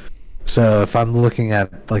Forspoken. So if I'm looking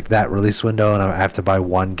at like that release window and I have to buy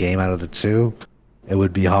one game out of the two, it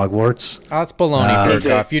would be Hogwarts. Oh, it's baloney,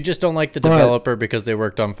 Berghoff. You just don't like the developer because they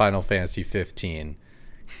worked on Final Fantasy 15.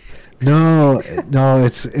 No,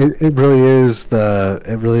 it really is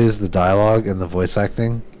the dialogue and the voice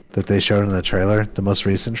acting that they showed in the trailer, the most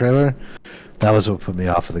recent trailer. That was what put me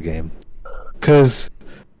off of the game. Because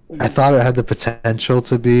I thought it had the potential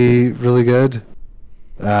to be really good.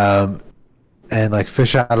 And like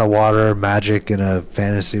fish out of water, magic in a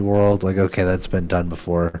fantasy world, like okay, that's been done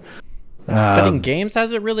before. But in games,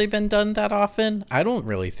 has it really been done that often? I don't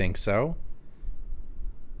really think so.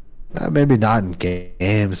 Maybe not in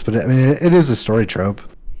games, but I mean, it is a story trope.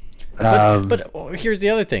 But here's the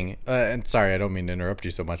other thing, and sorry, I don't mean to interrupt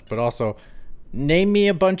you so much, but also, name me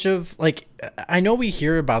a bunch of, like, I know we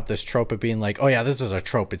hear about this trope of being like, oh yeah, this is a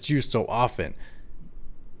trope, it's used so often.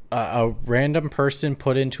 A random person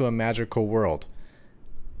put into a magical world.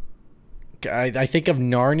 I think of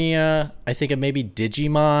Narnia, I think of maybe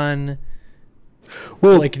Digimon.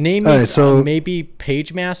 Well, like name me maybe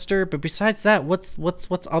Page Master, but besides that, what's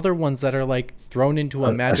other ones that are like thrown into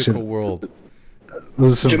a magical world?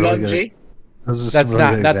 Those are some really good,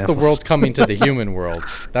 that's the world coming to the human world.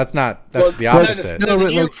 That's the opposite.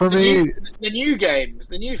 Like for me, the new games,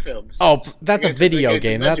 the new films. Oh, that's a video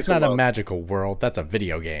game. That's not a magical world. That's a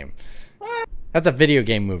video game. That's a video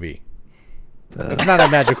game movie. It's not a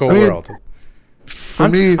magical world.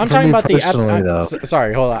 I'm talking about the.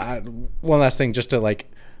 Sorry, hold on. One last thing, just to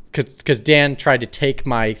like, because Dan tried to take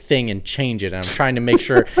my thing and change it. And I'm trying to make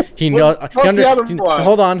sure he knows.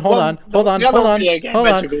 Hold on.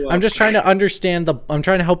 I'm just trying to understand I'm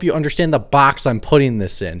trying to help you understand the box I'm putting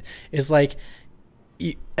this in. Is like,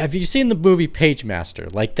 have you seen the movie Page Master?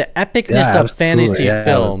 Like the epicness of fantasy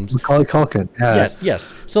films. Macaulay Culkin. Yeah.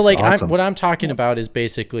 Yes. So like, awesome. What I'm talking about is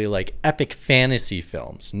basically like epic fantasy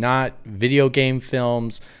films, not video game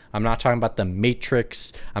films. I'm not talking about The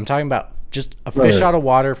Matrix. I'm talking about just a fish out of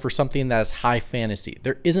water for something that is high fantasy.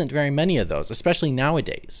 There isn't very many of those, especially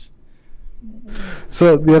nowadays.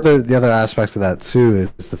 So the other aspect of that too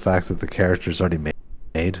is the fact that the character's already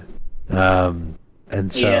made.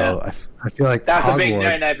 And so I feel like that's Hogwarts, a big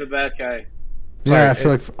no-no for Berko. Yeah, I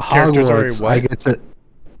feel like Hogwarts, I get to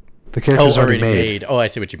the character's already made. Oh, I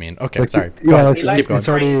see what you mean. Okay, sorry. Keep going. It's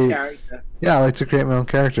already. Yeah, I like to create my own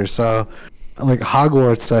character. So, like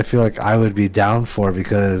Hogwarts, I feel like I would be down for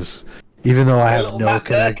because even though I have no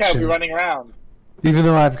connection, be running around. Even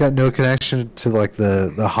though I've got no connection to like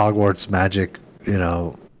the Hogwarts magic,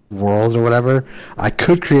 world or whatever, I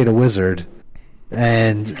could create a wizard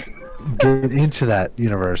and get into that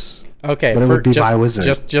universe. Okay, but it would be my wizard.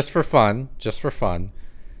 Just for fun.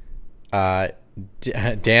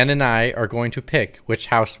 Dan and I are going to pick which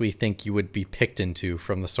house we think you would be picked into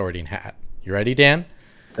from the Sorting Hat. You ready, Dan?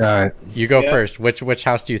 All right. You go first. Which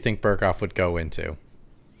house do you think Berkoff would go into?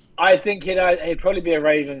 I think he'd probably be a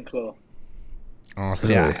Ravenclaw. Oh,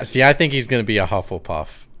 see, I think he's going to be a Hufflepuff.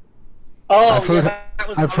 Oh, I've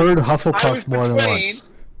heard Hufflepuff more than once.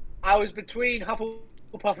 I was between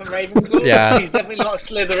Hufflepuff and Ravenclaw. Yeah, he's definitely not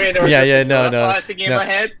Slytherin. Or no. I was thinking in my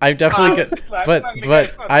head. I'm definitely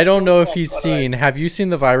but I don't know if he's seen. Have you seen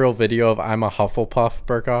the viral video of "I'm a Hufflepuff,"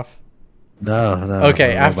 Berkoff? No.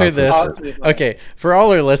 Okay, after this, okay, for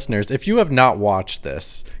all our listeners, if you have not watched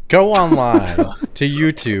this, go online to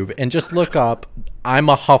YouTube and just look up "I'm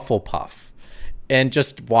a Hufflepuff" and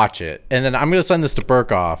just watch it. And then I'm gonna send this to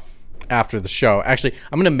Berkoff after the show. Actually,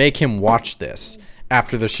 I'm gonna make him watch this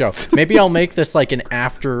after the show. Maybe I'll make this like an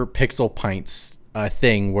after Pixel Pints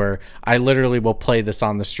thing where I literally will play this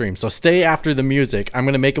on the stream. So stay after the music. I'm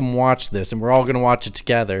gonna make him watch this, and we're all gonna watch it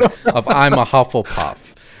together. Of "I'm a Hufflepuff."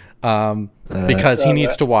 Because he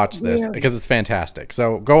needs to watch this because it's fantastic.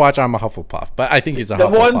 So go watch "I'm a Hufflepuff," but I think he's a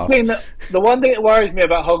Hufflepuff. The one thing that worries me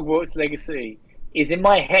about Hogwarts Legacy is in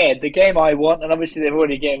my head, the game I want, and obviously they've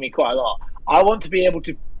already given me quite a lot, I want to be able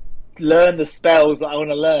to learn the spells that I want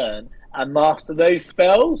to learn and master those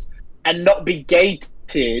spells and not be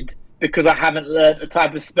gated because I haven't learned a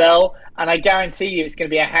type of spell. And I guarantee you it's going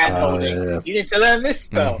to be a hand holding. You need to learn this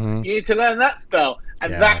spell. You need to learn that spell.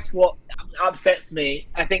 And that's what upsets me.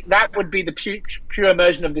 I think that would be the pure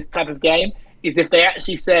immersion of this type of game, is if they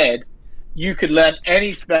actually said you could learn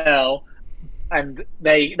any spell and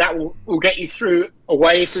that will get you through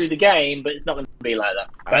the game, but it's not going to be like that.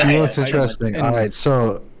 But you know what's interesting? All right,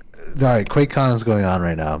 QuakeCon is going on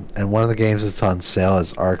right now, and one of the games that's on sale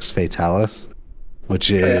is Arx Fatalis,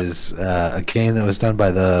 which is a game that was done by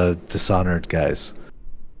the Dishonored guys.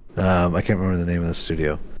 I can't remember the name of the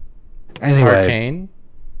studio. Anyway, Arcane?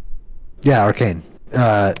 Yeah, Arcane.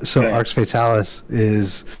 Arx Fatalis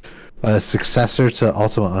is a successor to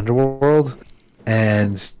Ultima Underworld,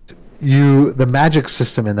 and the magic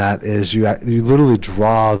system in that is you literally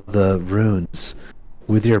draw the runes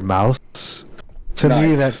with your mouse. To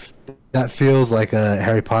me, that feels like a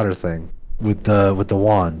Harry Potter thing with the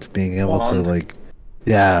wand, being able to like,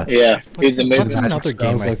 yeah. What's another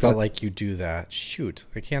game I felt like you do that? Shoot,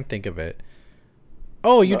 I can't think of it.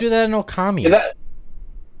 Oh, you do that in Okami.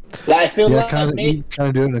 Like, I feel Yeah, like kind of. You kind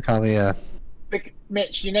of do it in a comedy. Yeah.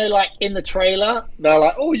 Mitch, you know, like in the trailer, they're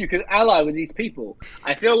like, "Oh, you could ally with these people."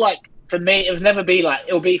 I feel like for me, it would never be like.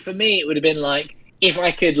 It'll be for me. It would have been like if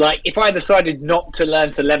I could, like, if I decided not to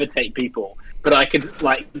learn to levitate people, but I could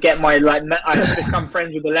like get my like, I could become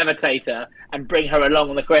friends with the levitator and bring her along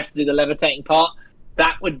on the quest to do the levitating part.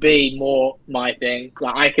 That would be more my thing.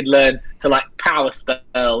 Like, I could learn to like power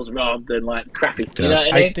spells rather than like crappy stuff. You know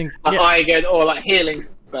what I mean? I think, like, yeah. I get or like healing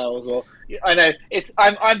spells, or I know it's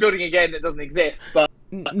I'm building a game that doesn't exist, but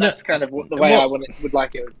that's kind of the way I would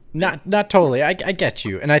like it. Not totally. I get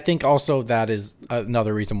you, and I think also that is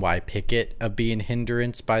another reason why I pick it of being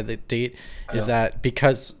hindrance by the date is that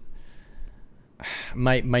because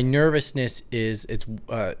my nervousness is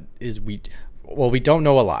we don't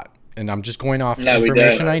know a lot, and I'm just going off the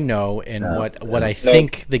information I know and what I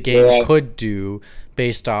think the game could do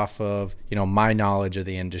based off of my knowledge of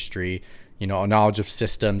the industry. A knowledge of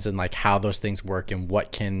systems and like how those things work and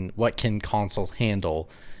what can consoles handle,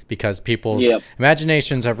 because people's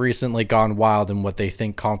imaginations have recently gone wild in what they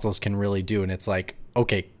think consoles can really do. And it's like,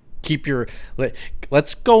 okay,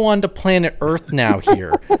 let's go on to planet Earth now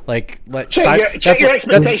here. Like, check your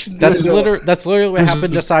expectations. That's literally what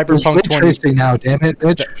happened to Cyberpunk 20. Tracing now, damn it,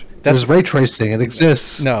 bitch. There's ray tracing. It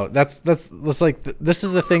exists. No, that's like this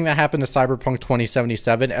is the thing that happened to Cyberpunk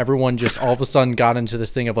 2077. Everyone just all of a sudden got into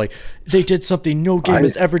this thing of like they did something no game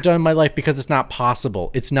has ever done in my life because it's not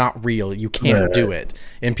possible. It's not real. You can't do it.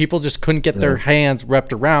 And people just couldn't get their hands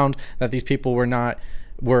wrapped around that these people were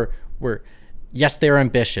yes, they're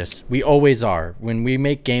ambitious. We always are. When we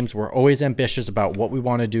make games, we're always ambitious about what we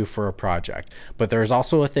want to do for a project. But there's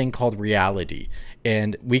also a thing called reality.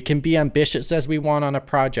 And we can be ambitious as we want on a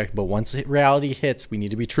project, but once reality hits, we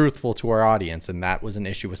need to be truthful to our audience. And that was an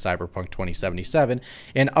issue with Cyberpunk 2077.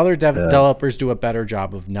 And other developers do a better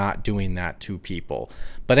job of not doing that to people.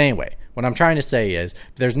 But anyway, what I'm trying to say is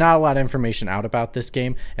there's not a lot of information out about this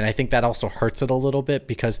game. And I think that also hurts it a little bit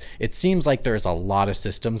because it seems like there's a lot of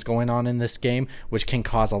systems going on in this game, which can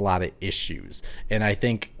cause a lot of issues. And I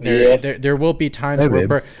think there will be times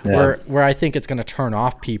where I think it's going to turn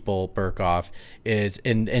off people, Burkoff, is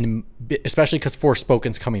in especially because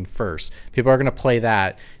Forspoken's coming first. People are going to play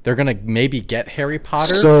that. They're going to maybe get Harry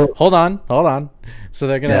Potter. So, hold on. So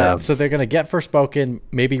they're gonna get Forspoken,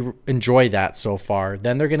 maybe enjoy that so far.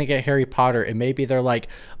 Then they're gonna get Harry Potter, and maybe they're like,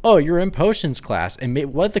 "Oh, you're in potions class," and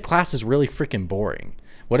what if the class is really freaking boring?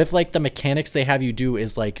 What if like the mechanics they have you do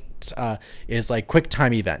is like quick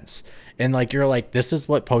time events, and like you're like, this is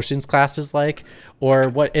what potions class is like, or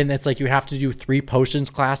what? And it's like you have to do 3 potions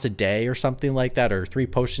class a day or something like that, or 3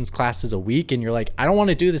 potions classes a week, and you're like, I don't want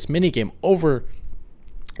to do this mini game over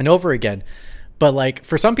and over again. But like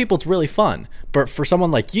for some people it's really fun, but for someone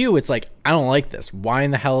like you it's like, I don't like this. Why in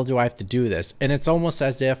the hell do I have to do this? And it's almost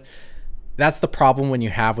as if that's the problem when you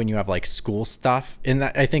have like school stuff. And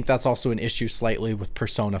I think that's also an issue slightly with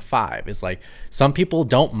Persona 5 is like some people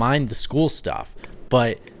don't mind the school stuff,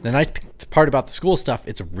 but the nice part about the school stuff,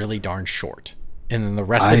 it's really darn short, and then the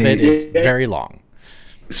rest of it is very long.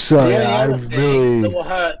 So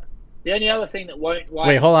the only other thing that won't...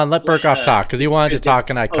 Wait, hold on. Let Burkoff talk, because he wanted to talk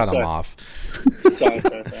and I cut him off. Sorry.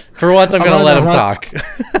 For once, I'm going to let him talk.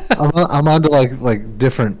 I'm on to like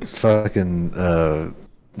different fucking...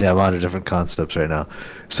 I'm on to different concepts right now.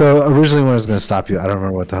 So originally when I was going to stop you, I don't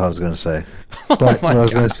remember what the hell I was going to say. But what I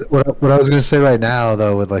was going to say right now,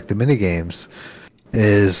 though, with like the mini games,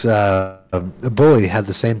 is Bully had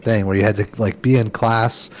the same thing where you had to like be in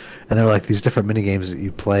class, and there were like these different mini games that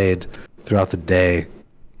you played throughout the day.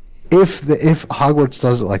 If Hogwarts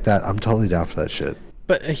does it like that, I'm totally down for that shit.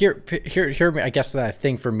 But here, I guess that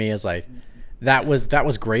thing for me is like that was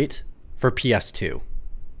great for PS2.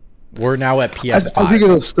 We're now at PS5. I think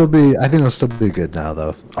it'll still be good now,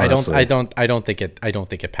 though. Honestly. I don't think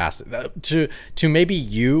it passes to maybe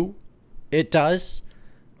you. It does,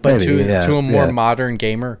 but maybe, to a more modern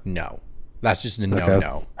gamer, no. That's just a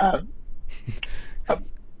no.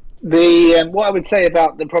 What I would say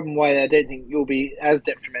about the problem why I don't think you'll be as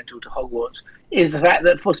detrimental to Hogwarts is the fact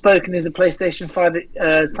that Forspoken is a PlayStation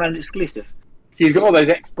 5 timed exclusive. So you've got all those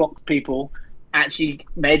Xbox people actually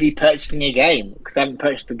maybe purchasing a game because they haven't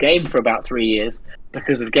purchased a game for about 3 years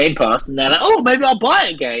because of Game Pass, and they're like, oh, maybe I'll buy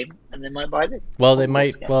a game, and they might buy this. Well, they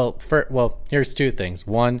might. Well, here's 2 things.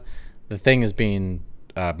 One, the thing is being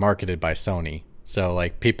marketed by Sony, so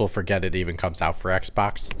like people forget it even comes out for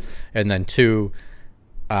Xbox, and then 2.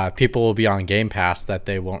 People will be on Game Pass that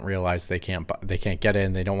they won't realize they can't get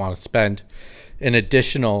in. They don't want to spend an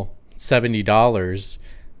additional $70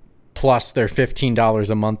 plus their $15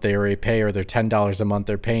 a month they already pay, or their $10 a month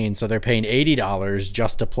they're paying. So they're paying $80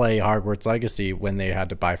 just to play Hogwarts Legacy when they had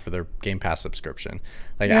to buy for their Game Pass subscription.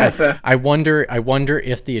 Like, Yeah, I wonder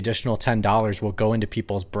if the additional $10 will go into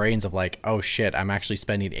people's brains of like, oh shit, I'm actually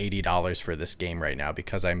spending $80 for this game right now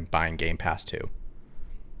because I'm buying Game Pass too.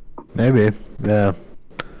 Maybe, yeah.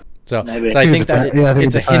 So, Maybe. so I think that Yeah, I think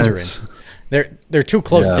it's it a depends. hindrance. They're too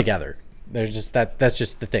close Yeah. together. There's just that's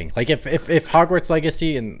just the thing. Like if Hogwarts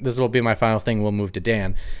Legacy, and this will be my final thing, we'll move to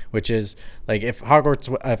Dan, which is like if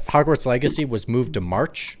Hogwarts Legacy was moved to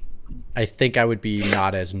March, I think I would be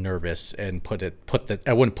not as nervous and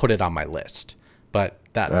I wouldn't put it on my list. But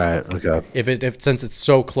that All right, okay. if since it's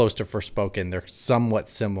so close to Forspoken, they're somewhat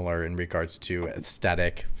similar in regards to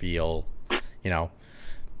aesthetic, feel,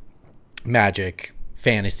 magic,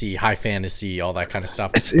 fantasy, high fantasy, all that kind of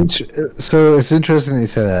stuff. So it's interesting that you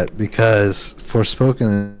say that, because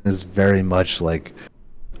Forspoken is very much like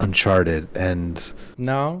Uncharted, and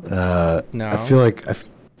No. I feel like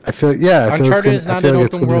yeah. Uncharted is not an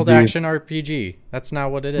open world be, action RPG. That's not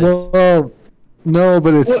what it is. Well, no,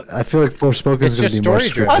 but I feel like Forspoken It's is going just to be more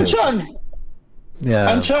story-driven. scripted.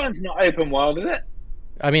 Yeah. Uncharted's not open world, is it?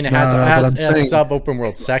 I mean, it No, has, no, it but has, I'm it has saying- sub open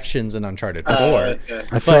world sections in Uncharted 4. Okay.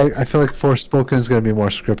 I feel like Forspoken is going to be more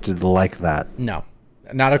scripted like that. No,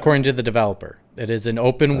 not according to the developer. It is an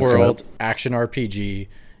open world action RPG.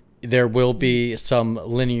 There will be some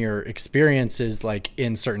linear experiences like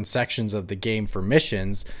in certain sections of the game for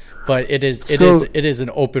missions, but it is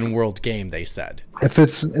an open world game, they said. If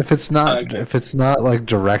it's not like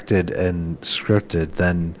directed and scripted,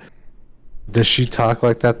 then does she talk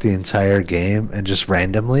like that the entire game and just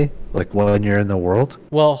randomly, like when you're in the world?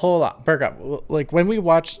 Well, hold on, back up. Like when we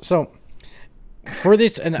watched, so for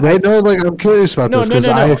this, and Right? No, like I'm curious about this because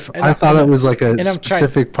I thought it was like a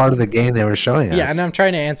specific part of the game they were showing us. Yeah, and I'm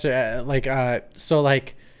trying to answer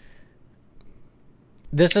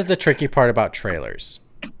this is the tricky part about trailers.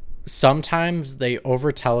 Sometimes they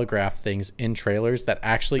over telegraph things in trailers that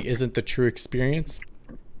actually isn't the true experience.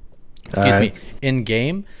 Excuse me, in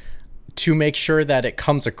game, to make sure that it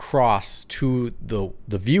comes across to the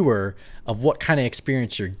viewer of what kind of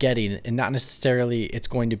experience you're getting, and not necessarily it's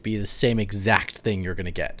going to be the same exact thing you're going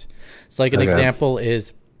to get. So like an example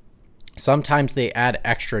is sometimes they add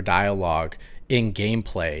extra dialogue in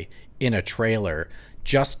gameplay in a trailer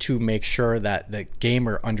just to make sure that the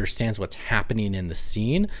gamer understands what's happening in the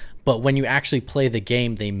scene. But when you actually play the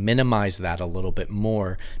game, they minimize that a little bit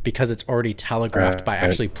more because it's already telegraphed by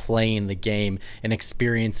actually playing the game and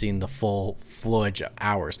experiencing the full fledged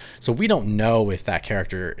hours. So we don't know if that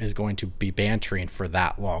character is going to be bantering for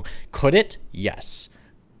that long. Could it? Yes.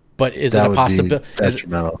 But is it a possibility?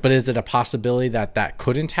 But is it a possibility that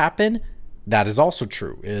couldn't happen? That is also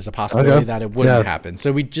true. It is a possibility that it wouldn't happen.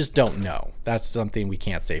 So we just don't know. That's something we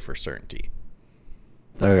can't say for certainty.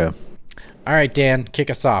 Okay. All right, Dan, kick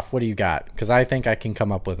us off. What do you got? Because I think I can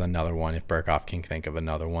come up with another one if Burkhoff can think of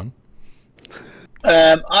another one.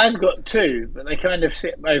 I've got two, but they kind of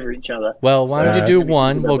sit over each other. Well, why don't you do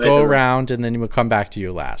one? We'll go around, and then we'll come back to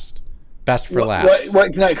you last. Best for last.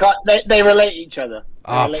 They relate each other.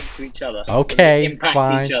 They Oh, relate to each other. Okay, They impact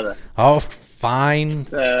fine. each other. Oh, fine,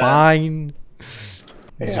 fine.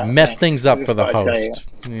 Just mess things up for the host.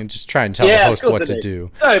 You just try and tell the host what to do.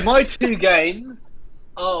 So my two games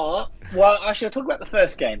are, well, actually, I'll talk about the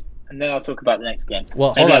first game, and then I'll talk about the next game.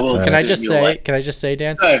 Well, Maybe hold on. Can I just say, say,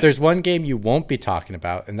 Dan? No. There's one game you won't be talking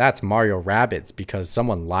about, and that's Mario Rabbids, because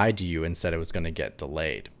someone lied to you and said it was going to get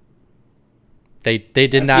delayed. They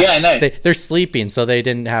did not. Yeah, I know. They're sleeping, so they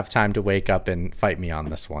didn't have time to wake up and fight me on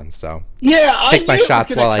this one. So take my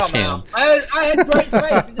shots while I can. I had great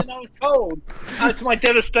faith, and then I was told, to my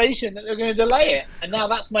devastation, that they're going to delay it, and now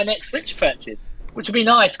that's my next Switch purchase, which would be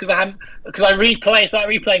nice because I started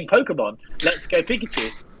replaying Pokemon Let's Go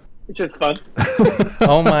Pikachu, which was fun.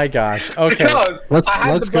 Oh my gosh! Okay, Because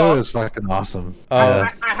Let's Go is fucking awesome.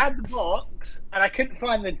 I had the box and I couldn't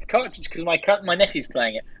find the cartridge because my nephew's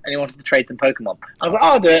playing it and he wanted to trade some Pokemon. I was like,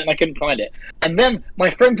 I'll do it, and I couldn't find it. And then my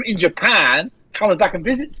friend in Japan comes back and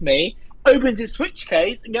visits me, opens his Switch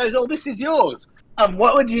case and goes, "Oh, this is yours." And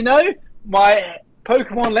what would you know? My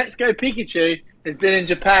Pokemon Let's Go Pikachu has been in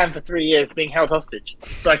Japan for 3 years being held hostage.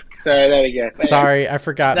 So there we go. Sorry, I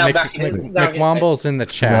forgot. McWomble's in the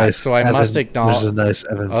chat, nice so I must acknowledge. There's a nice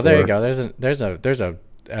Evan. Oh, there you go. There's a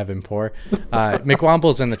Evan Poor.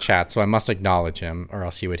 McWomble's in the chat, so I must acknowledge him, or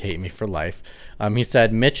else he would hate me for life. He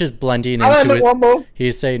said Mitch is blending into his.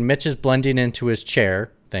 He's saying Mitch is blending into his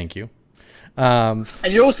chair. Thank you. And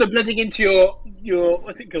you're also blending into your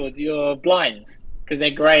what's it called? Your blinds. because they're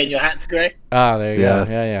grey and your hat's grey. Oh, there you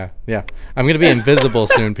go. Yeah. I'm going to be invisible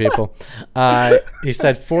soon, people. He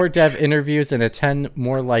said 4 dev interviews and a 10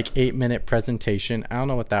 more like 8-minute presentation. I don't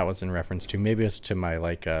know what that was in reference to. Maybe it's to my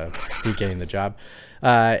like me getting the job.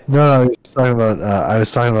 No, I was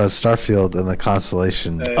talking about Starfield and the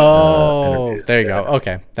Constellation. There you go.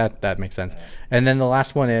 Okay, that makes sense. And then the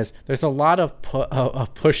last one is there's a lot of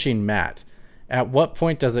pushing Matt. At what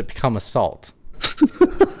point does it become assault?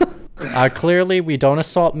 Clearly, we don't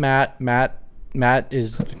assault Matt. Matt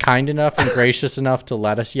is kind enough and gracious enough to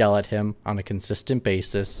let us yell at him on a consistent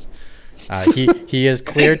basis. He is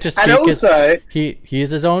clear to speak. And also, he is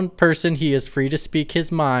his own person. He is free to speak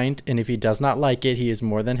his mind, and if he does not like it, he is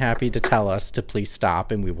more than happy to tell us to please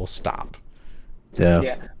stop, and we will stop.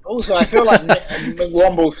 Yeah. Also, I feel like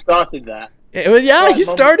McWomble started that. He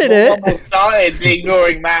started it. McWomble started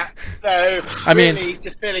ignoring Matt, so I mean, he's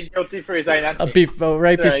just feeling guilty for his own antics.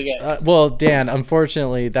 Well, Dan,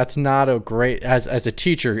 unfortunately, that's not a great. As a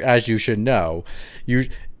teacher, as you should know,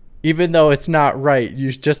 even though it's not right,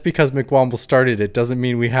 just because McWomble started it doesn't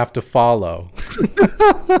mean we have to follow.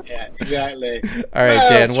 Yeah, exactly. All right,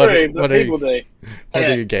 Dan. What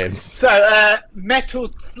are your games? So,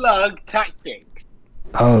 Metal Slug Tactics.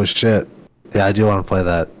 Oh shit! Yeah, I do want to play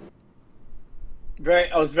that.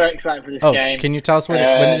 I was very excited for this game. Can you tell us when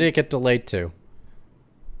did it get delayed to?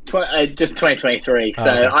 Just 2023.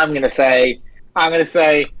 So okay. I'm gonna say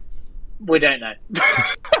we don't know.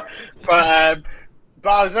 but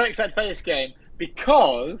I was very excited to play this game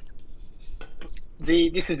because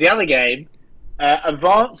this is the other game.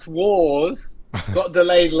 Advance Wars got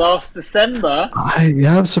delayed last December.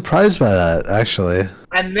 I'm surprised by that actually.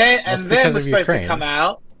 And then was supposed to come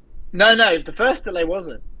out. No, the first delay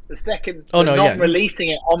wasn't. The second, not releasing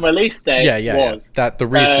it on release day was. That the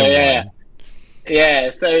recent one. Yeah,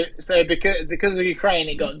 so because of Ukraine,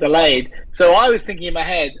 it got delayed. So I was thinking in my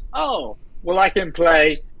head, oh, well, I can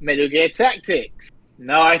play Metal Gear Tactics.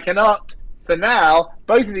 No, I cannot. So now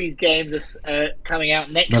both of these games are coming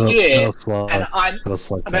out next year. Metal Slug. And Metal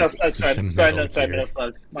Slug. Metal Slug.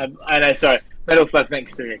 Metal Slug.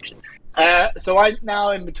 Thanks, direction. So I'm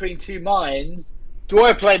now in between two minds. Do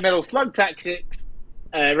I play Metal Slug Tactics?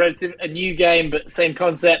 A new game but same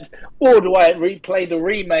concepts, or do I replay the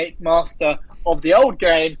remake master of the old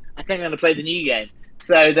game? I think I'm going to play the new game.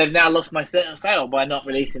 So they've now lost my sale by not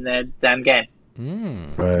releasing their damn game.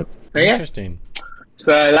 Right. Interesting.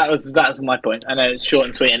 So that was my point. I know it's short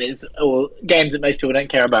and sweet, and it's all games that most people don't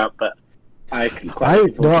care about, but I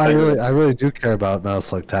really do care about Metal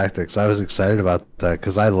Slug Tactics. I was excited about that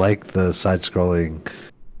because I like the side-scrolling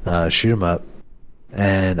shoot 'em up.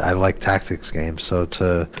 And I like tactics games, so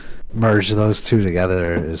to merge those two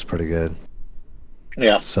together is pretty good.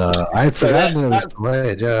 Yeah. So I had forgotten that it was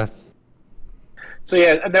delayed, yeah. So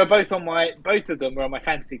yeah, and they're both of them were on my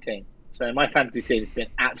fantasy team. So my fantasy team has been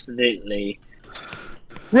absolutely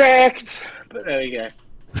wrecked. But there we go.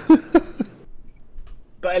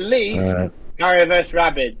 But at least Mario vs.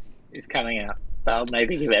 Rabbids is coming out. That'll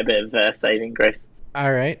maybe give it a bit of saving grace.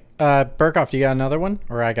 All right. Burkoff, do you got another one?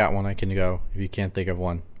 Or I got one I can go if you can't think of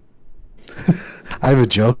one. I have a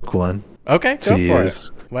joke one. Okay, go for it.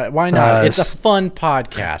 Why not? It's a fun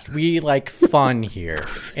podcast. We like fun here.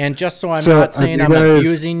 And just so I'm not saying I'm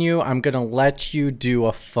abusing you, I'm going to let you do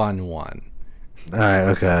a fun one. All right,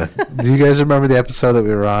 okay. Do you guys remember the episode that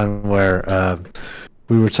we were on where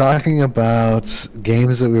we were talking about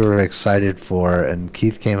games that we were excited for, and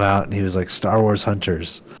Keith came out and he was like, Star Wars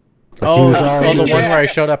Hunters. Like the one where I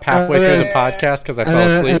showed up halfway through the podcast because I fell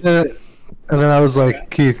asleep. And then I was like,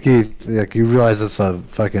 Keith, like, you realize it's a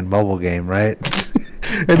fucking mobile game, right?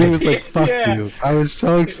 And he was like, fuck you. I was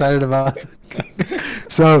so excited about it.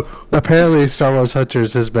 So apparently Star Wars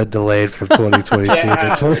Hunters has been delayed from 2022 to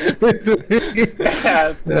 2023.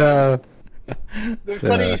 It's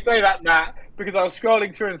funny you say that, Matt, because I was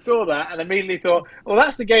scrolling through and saw that and immediately thought, well,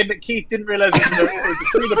 that's the game that Keith didn't realise was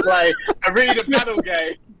free to play, a battle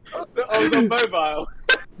game. I was on mobile.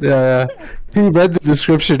 Yeah. He read the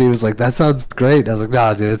description. He was like, "That sounds great." I was like,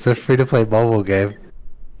 "Nah, dude, it's a free-to-play mobile game."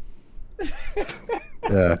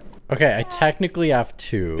 Yeah. Okay, I technically have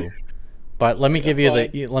two, but let me give you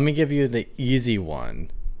the easy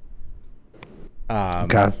one.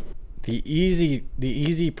 Okay. The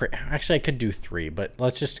easy prey. Actually, I could do three, but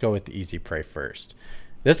let's just go with the easy prey first.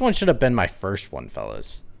 This one should have been my first one,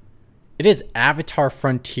 fellas. It is Avatar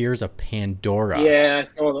Frontiers of Pandora. Yeah, I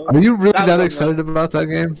saw that. Are you really that excited about that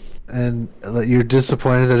game? And you're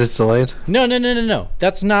disappointed that it's delayed? No.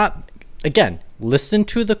 That's not... Again, listen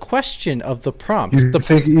to the question of the prompt. You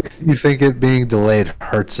think it being delayed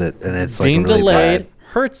hurts it, and it's like being really delayed bad.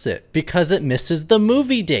 Hurts it because it misses the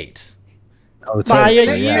movie date. Oh, By totally, a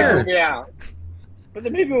The next year. movie will be out. But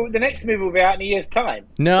the next movie will be out in a year's time.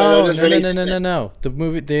 No, So they'll just release it. no. The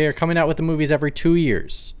movie, they're coming out with the movies every 2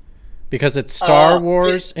 years. Because it's Star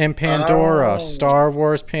Wars and Pandora. Oh. Star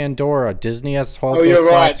Wars, Pandora. Disney has held Oh, those you're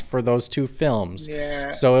slots right. for those 2 films.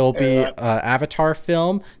 Yeah. So it'll be you're an Avatar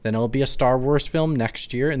film, then it'll be a Star Wars film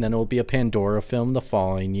next year, and then it'll be a Pandora film the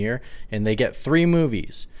following year. And they get 3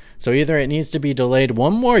 movies. So either it needs to be delayed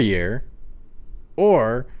 1 more year,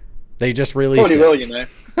 or they just release Probably it. will, you know.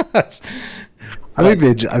 I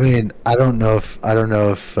think they. I mean, I don't know if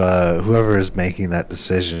whoever is making that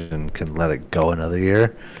decision can let it go another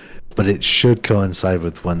year, but it should coincide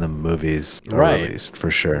with when the movies are Right. released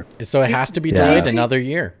for sure. So it has to be Yeah. delayed another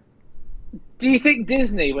year. Do you think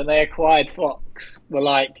Disney, when they acquired Fox, were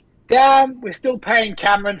like, damn, we're still paying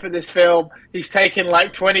Cameron for this film. He's taken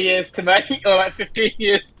like 20 years to make, or like 15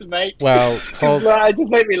 years to make. Well, It just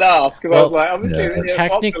made me laugh because I was like, obviously, yeah,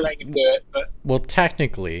 Fox technic- are letting him do it, but Well,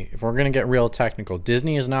 technically, if we're gonna get real technical,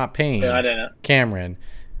 Disney is not paying yeah, I don't know. Cameron.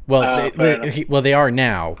 Well, fair enough. they are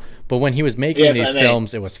now. But when he was making Yeah, these I mean-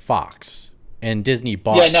 films, it was Fox, and Disney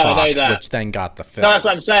bought Yeah, no, I know Fox, that. which then got the film. No, that's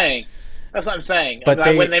what I'm saying. But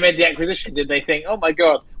Like, when they made the acquisition, did they think, oh my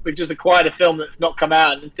god, we've just acquired a film that's not come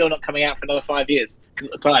out and still not coming out for another 5 years?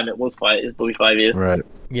 Because at the time it was probably 5 years. Right.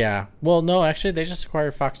 Yeah. Well, no, actually, they just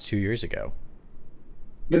acquired Fox 2 years ago.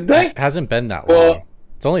 Did they? It hasn't been that Well, long.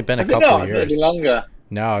 It's only been a Has it couple not? of It's gonna be years. longer.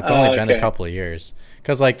 No, it's only been a okay. couple of years.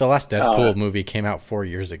 Because like the last Deadpool Oh. movie came out 4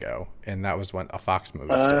 years ago, and that was when a Fox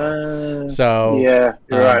movie still. So So yeah,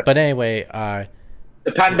 you're right. But anyway,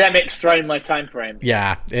 The pandemic's thrown my time frame.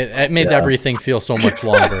 yeah, it made Yeah. everything feel so much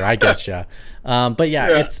longer. I getcha. But yeah,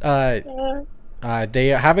 Yeah. it's they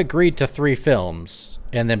have agreed to 3 films,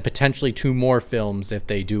 and then potentially 2 more films if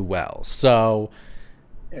they do well. So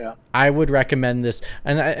Yeah. I would recommend this,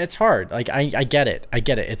 and it's hard. Like I get it.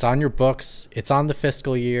 It's on your books. It's on the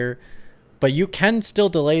fiscal year, but you can still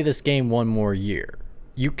delay this game 1 more year.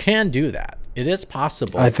 You can do that. It is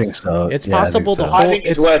possible. I think so. It's Yeah, I think possible to so. hold. I think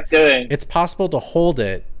it's worth doing. It's possible to hold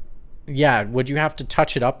it. Yeah, would you have to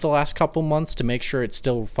touch it up the last couple months to make sure it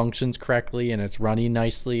still functions correctly and it's running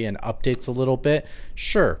nicely and updates a little bit?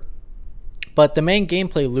 Sure. But the main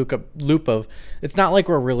gameplay loop of it's not like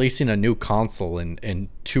we're releasing a new console in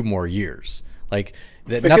 2 more years. Like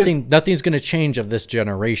nothing's going to change of this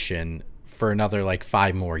generation for another like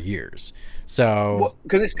 5 more years. So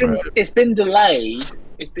Because it's been delayed.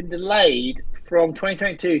 It's been delayed from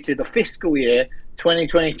 2022 to the fiscal year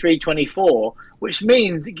 2023-24, which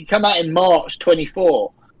means it can come out in March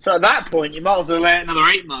 24. So at that point, you might as well delay it another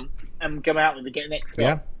 8 months and come out with the next film.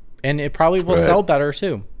 yeah, and it probably will Right. sell better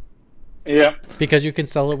too Yeah. because you can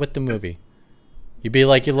sell it with the movie. You'd be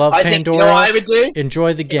like, you love I think, Pandora, you know what I would do?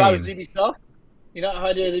 enjoy the If I was game. Ubisoft, you know what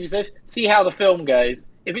I do with Ubisoft? See how the film goes.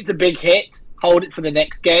 If it's a big hit, hold it for the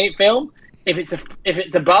next film. If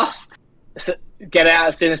it's a bust, get it out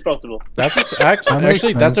as soon as possible. That's That actually makes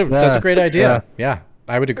that's a sense. great idea. Yeah,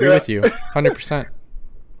 I would agree Yeah. with you 100%.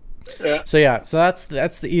 Yeah. So that's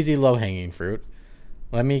the easy low hanging fruit.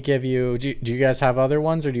 Let me give you. Do you guys have other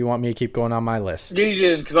ones, or do you want me to keep going on my list?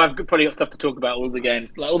 Because I've probably got stuff to talk about all the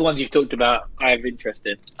games. Like all the ones you've talked about, I have interest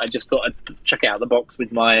in. I just thought I'd check it out of the box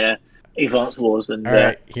with my Advance Wars. And All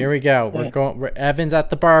right, here we go. We're Evan's at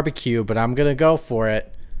the barbecue, but I'm gonna go for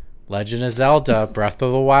it. Legend of Zelda: Breath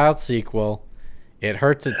of the Wild sequel. It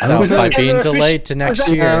hurts itself was by that being ever delayed to next that-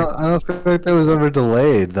 Yeah, year. I don't feel like that was ever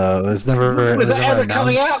delayed though. It was never. was it that ever never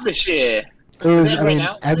coming announced. out this year? It was. Was it I mean,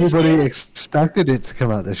 announced this everybody year? expected it to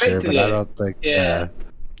come out this year, but Expected I it. don't think. Yeah.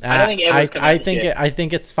 I don't think it was coming I out this think year. I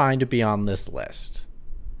think it's fine to be on this list.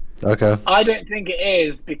 Okay. I don't think it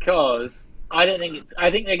is because I don't think it's.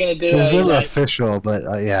 I think they're going to It do was a, never like, official, but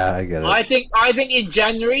yeah, I get it. I think in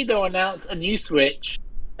January they'll announce a new Switch,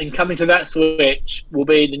 and coming to that Switch will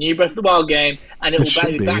be the new Breath of the Wild game, and it It should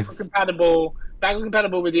will be be. backward compatible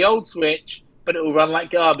with the old Switch, but it will run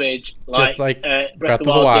like garbage, Just like Breath of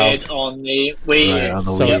the Wild did on the Wii. Right, on the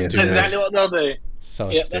So Wii, Yep, stupid. that's exactly what they'll do. So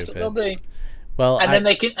Yep, that's what they'll stupid. do. Well, And then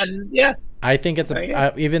they can, I think it's There you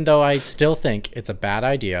go. even though I still think it's a bad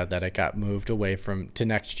idea that it got moved away to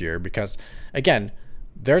next year because again,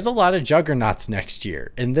 there's a lot of juggernauts next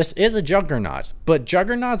year, and this is a juggernaut, but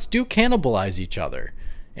juggernauts do cannibalize each other,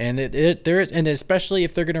 and and especially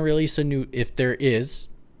if they're going to release if there is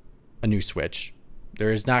a new Switch.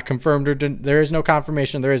 There is not confirmed there is no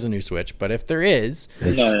confirmation there is a new Switch, but if there is,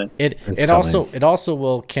 No. it coming. also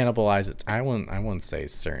will cannibalize it. I wouldn't say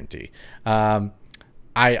certainty.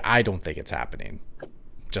 I don't think it's happening.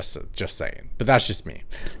 Just saying, but that's just me.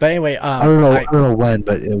 But anyway, I don't know. I don't know when,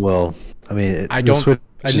 but it will. I mean, I the don't- Switch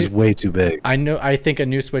I is knew- way too big. I think a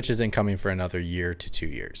new Switch isn't coming for another year to 2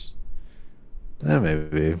 years.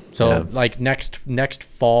 Maybe. So yeah. like next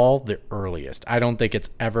fall, the earliest. I don't think it's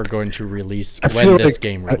ever going to release when this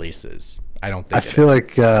game releases. I don't think. I feel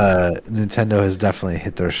like Nintendo has definitely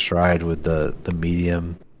hit their stride with the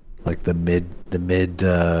medium, like the mid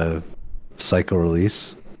cycle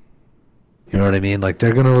release. You know what I mean? Like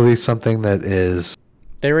they're gonna release something that is.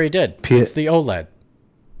 They already did. It's the OLED.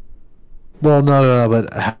 Well, no,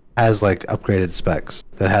 but has like upgraded specs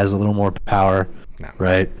that has a little more power. No.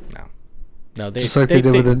 Right. No, just like they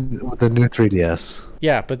did with the new 3DS.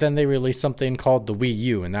 Yeah, but then they released something called the Wii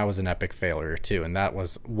U, and that was an epic failure too. And that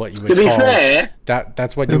was what you would call. To be call fair,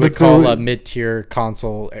 that's what you would call a mid-tier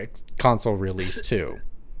console release too.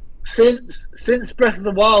 Since Breath of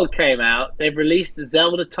the Wild came out, they've released a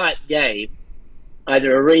Zelda type game,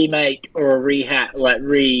 either a remake or a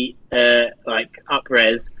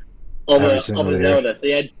upres of a Zelda.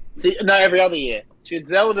 So every other year. So you had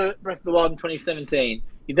Zelda Breath of the Wild in 2017.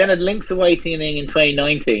 You then had Link's Awakening in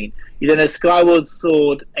 2019. You then had Skyward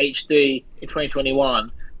Sword HD in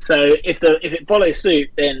 2021. So if it follows suit,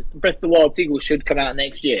 then Breath of the Wild sequel should come out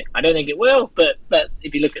next year. I don't think it will, but that's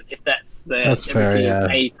if you look at if that's fair, yeah.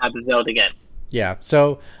 A type of Zelda game. Yeah.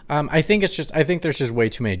 So I think there's just way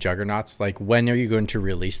too many juggernauts. Like when are you going to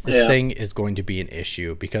release this thing is going to be an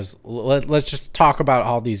issue because let's just talk about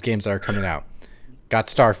all these games that are coming out. Got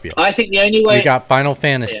Starfield. I think the only way you got Final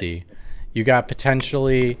Fantasy. Yeah. You got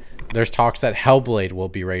potentially. There's talks that Hellblade will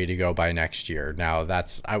be ready to go by next year. Now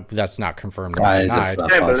that's not confirmed or denied.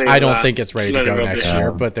 I don't think it's ready to go next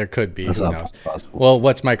year, but there could be. Who knows? Possible. Well,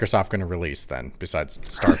 what's Microsoft going to release then besides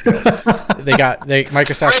Starfield?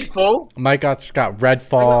 Microsoft got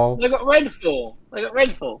Redfall. They got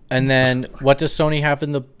Redfall. And then what does Sony have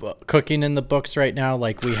in the cooking in the books right now?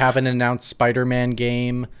 Like we have an announced Spider-Man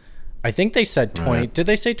game. I think they said 20. Right. Did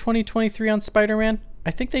they say 2023 on Spider-Man?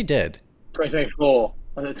 I think they did. 2024.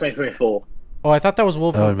 2024. Oh, I thought that was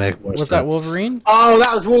Wolverine. That would make more sense. That Wolverine? Oh,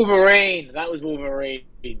 that was Wolverine.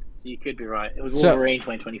 So you could be right. It was Wolverine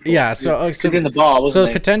 2024. Yeah, so it's in the bar, wasn't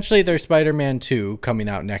it? So potentially there's Spider-Man 2 coming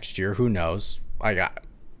out next year. Who knows?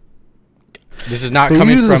 This is not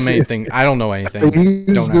coming from anything. I don't know anything. If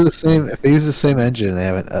they use the same engine, they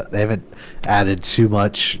haven't added too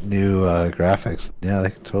much new graphics. Yeah,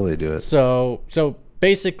 they can totally do it. So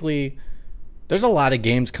basically, there's a lot of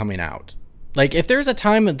games coming out. Like, if there's a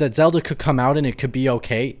time that Zelda could come out and it could be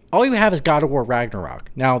okay, all you have is God of War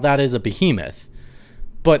Ragnarok. Now, that is a behemoth,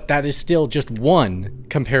 but that is still just one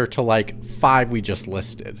compared to, like, 5 we just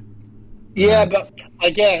listed. Yeah, but,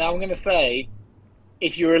 again, I'm going to say,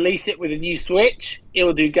 if you release it with a new Switch, it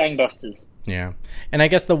will do gangbusters. Yeah. And I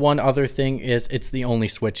guess the one other thing is it's the only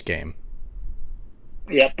Switch game.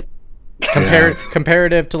 Yep.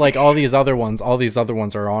 Comparative to, like, all these other ones are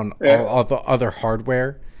on all the other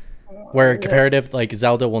hardware. Where comparative, like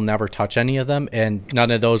Zelda will never touch any of them, and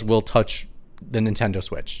none of those will touch the Nintendo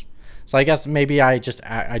Switch. So I guess maybe I just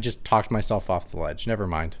talked myself off the ledge. Never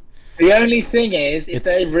mind. The only thing is, if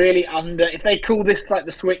they call this like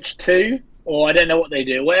the Switch 2, or I don't know what they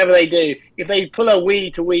do, whatever they do, if they pull a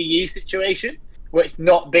Wii to Wii U situation where it's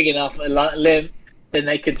not big enough a limb, then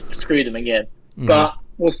they could screw them again. Mm. But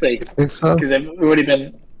we'll see. I think so. Because they've already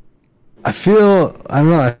been. I don't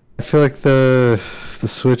know. I feel like the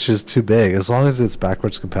Switch is too big. As long as it's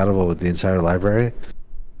backwards compatible with the entire library.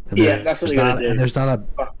 That's what they're gonna do. And there's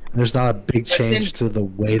not a big change to the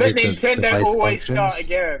way that the device always functions. Start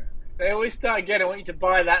again. They always start again. I want you to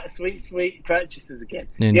buy that sweet purchases again.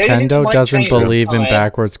 Nintendo doesn't believe in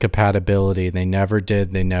backwards compatibility. They never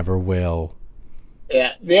did. They never will.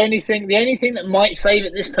 Yeah. The only thing that might save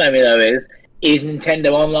it this time though is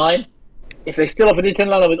Nintendo Online. If they still offer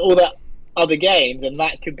Nintendo Online with all that other games, and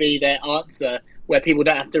that could be their answer, where people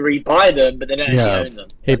don't have to rebuy them, but they don't own them.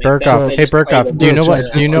 Hey Burkoff, do you know what?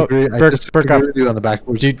 Do you know Burkoff on the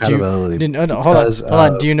backwards compatibility? Hold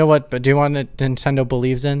on. Do you know what? Do you want Nintendo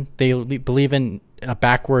believes in? They believe in a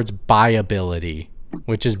backwards buyability,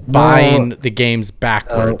 which is buying the games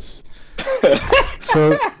backwards.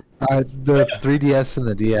 So the 3DS and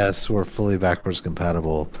the DS were fully backwards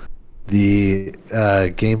compatible. The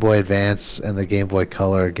Game Boy Advance and the Game Boy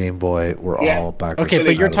Color, Game Boy were all backwards. Okay,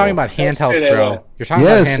 but you're talking about handhelds, bro. You're talking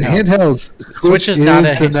about handhelds. Switch is not a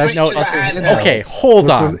handheld. Okay, hold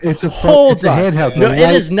on. It's a handheld. No,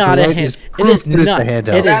 it is not a handheld. It is not.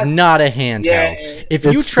 It is not a handheld. If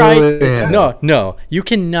you try, no, you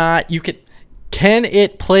cannot. Can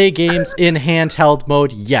it play games in handheld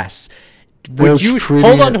mode? Yes. Would you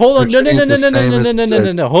hold on?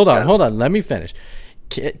 No. Hold on. Let me finish.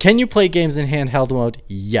 Can you play games in handheld mode?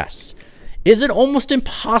 Yes. Is it almost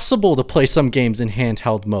impossible to play some games in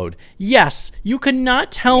handheld mode? Yes, you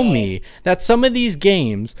cannot tell me that some of these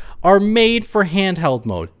games are made for handheld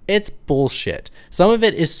mode. It's bullshit. Some of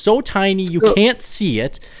it is so tiny you can't see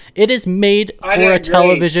it. It is made for a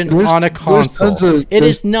television on a console. It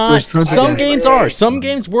is not. Some games are. Some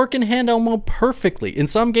games work in handheld mode perfectly, and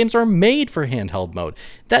some games are made for handheld mode.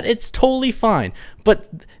 That it's totally fine. But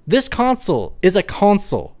this console is a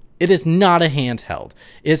console. It is not a handheld.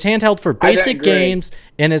 It's handheld for basic games,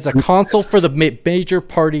 and it's a console for the major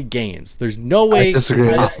party games. There's no way. I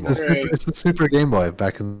disagree. It's the Super Game Boy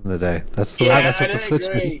back in the day. That's what the Switch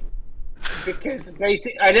is. Because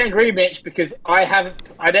I don't agree, Mitch. Because I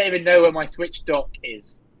don't even know where my Switch dock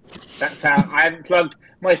is. That's how I haven't plugged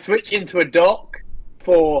my Switch into a dock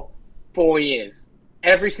for 4 years.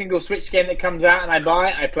 Every single Switch game that comes out and I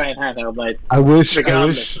buy, I play in handheld mode. I wish Evan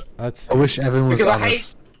was on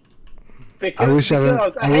this. I wish Evan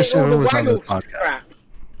was on this podcast.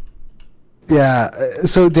 Yeah,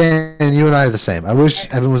 so Dan, you and I are the same. I wish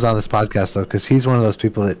Evan was on this podcast though, because he's one of those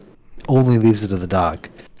people that only leaves it to the dock.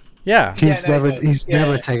 Yeah, he's never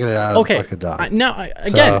taken it out of the fucking dock. I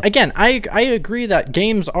agree that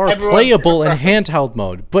games are playable in handheld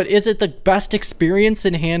mode, but is it the best experience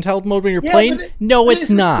in handheld mode when you're playing? No,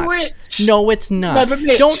 it's not. No, it's not.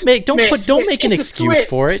 Don't make an excuse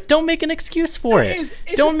for it. Don't make an excuse for it.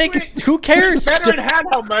 Don't make it. Who cares? It's better in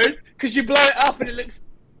handheld mode because you blow it up and it looks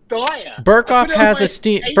dire. Burkoff has a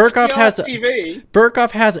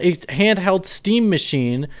handheld Steam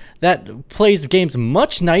machine that plays games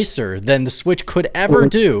much nicer than the Switch could ever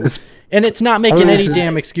do, and it's not making any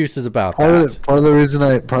damn excuses about that. Part of the reason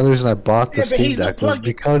I bought the Steam Deck was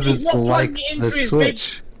because it's like the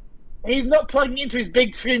Switch. He's not plugging into his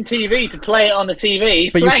big screen TV to play it on the TV.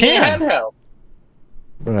 He's playing it handheld.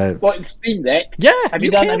 Right. What, in Steam Deck? Yeah. Have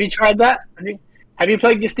you tried that? Have you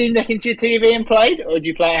plugged your Steam Deck into your TV and played, or do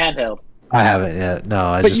you play it handheld? I haven't yet. No,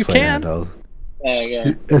 I just play handheld. There you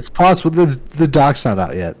go. It's possible. The dock's not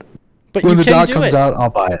out yet. But when the dock comes out,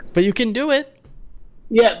 I'll buy it. But you can do it.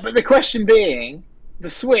 Yeah, but the question being, the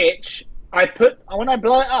Switch, when I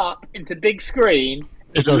blow it up into big screen,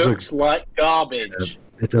 it looks like garbage.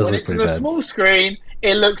 It does when look it's pretty in bad. a small screen,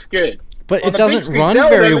 it looks good. But it doesn't run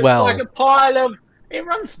very well. Like a pile of. It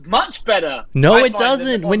runs much better. No, it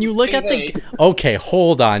doesn't. When you look at the... Okay,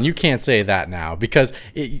 hold on. You can't say that now because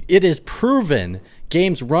it is proven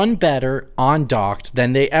games run better on docked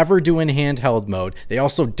than they ever do in handheld mode. They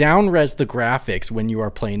also down-res the graphics when you are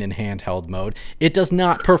playing in handheld mode. It does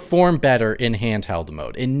not perform better in handheld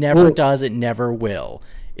mode. It never does. It never will.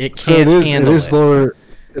 It can't handle it.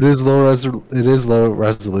 It is low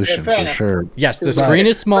resolution for sure. Yes, the screen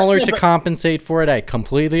is smaller to compensate for it. I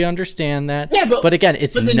completely understand that. Yeah, but again,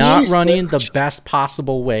 it's not running the best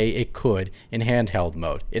possible way it could in handheld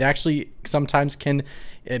mode. It actually sometimes can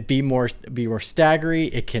be more staggery.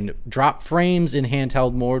 It can drop frames in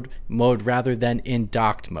handheld mode rather than in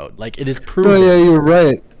docked mode. Like it is proven. Oh yeah, you're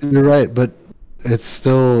right. You're right, but it's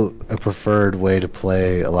still a preferred way to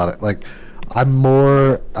play a lot of like. I'm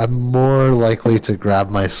more likely to grab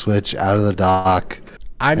my Switch out of the dock.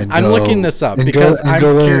 I'm looking this up because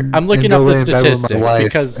I'm looking up the statistic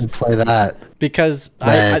because and play that. Because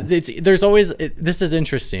there's always this is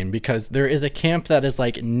interesting because there is a camp that is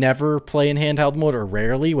like never play in handheld mode or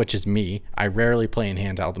rarely, which is me. I rarely play in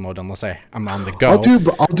handheld mode unless I'm on the go.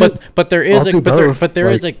 But there is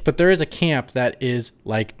a camp that is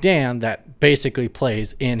like Dan that basically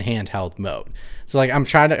plays in handheld mode. So like I'm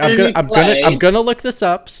gonna look this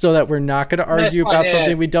up so that we're not gonna argue about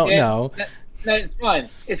something we don't know. No, it's fine.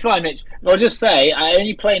 It's fine, Mitch. I'll just say I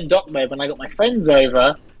only play in dock mode when I got my friends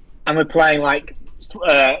over, and we're playing like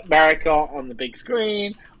Mario Kart on the big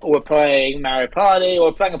screen, or we're playing Mario Party, or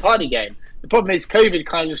we're playing a party game. The problem is COVID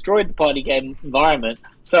kind of destroyed the party game environment,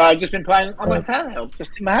 so I've just been playing on my handheld,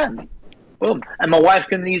 just in my hand. Boom. And my wife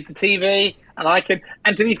can use the TV, and I can.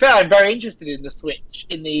 And to be fair, I'm very interested in the Switch,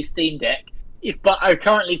 in the Steam Deck. But I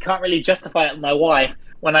currently can't really justify it with my wife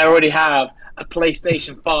when I already have a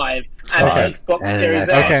PlayStation 5 and an Xbox Series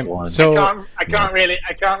X. Okay, so I can't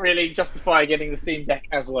really justify getting the Steam Deck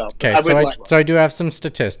as well. Okay, so I do have some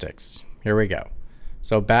statistics. Here we go.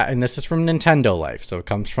 So and this is from Nintendo Life, so it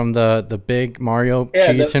comes from the big Mario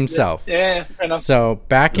cheese himself. Fair enough. So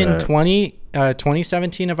back in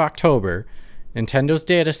 2017 of October, Nintendo's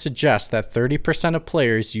data suggests that 30% of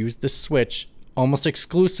players used the Switch almost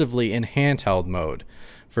exclusively in handheld mode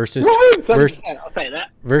versus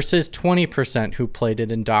 20% who played it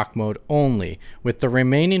in dock mode only, with the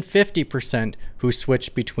remaining 50% who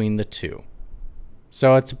switched between the two.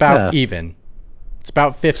 So it's about even. It's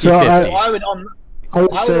about 50-50. I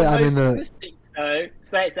would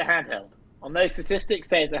say it's a handheld. on those statistics,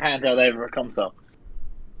 say it's a handheld over a console.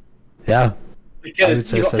 Yeah.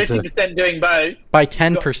 Because you've got 50% doing both. By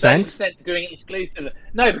 10%? 30% doing it exclusive.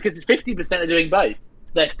 No, because it's 50% are doing both.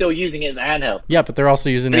 So they're still using it as a handheld. Yeah, but they're also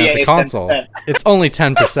using it as a console. 10%. It's only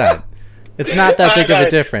 10%. It's not that big of a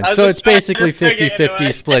difference. So it's basically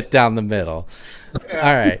 50-50 split down the middle. Yeah.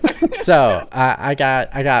 All right. So I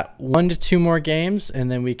got 1 to 2 more games, and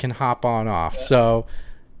then we can hop on off. Yeah. So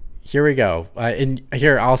here we go. And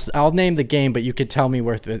here I'll name the game, but you can tell me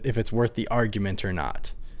if it's worth the argument or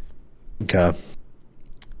not. Okay.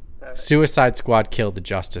 Suicide Squad killed the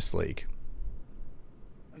Justice League.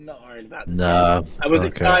 I'm not worried about this. No. I was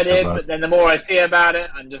excited, but then the more I see about it,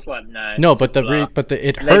 I'm just like, no. No, but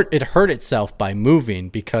it hurt itself by moving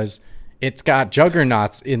because it's got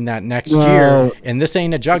juggernauts in that next year, and this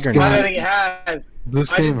ain't a juggernaut. I don't think it has.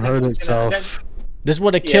 This game hurt itself. This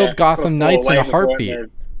would have killed Gotham Knights in a heartbeat.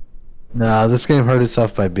 No, this game hurt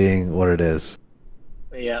itself by being what it is.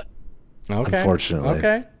 Yeah. Okay.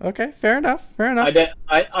 Unfortunately. Okay. Fair enough.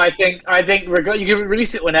 I think you can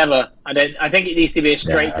release it whenever. I think it needs to be a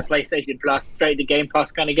straight to PlayStation Plus, straight to Game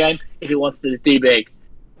Pass kind of game if it wants to do big,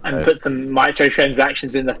 and put some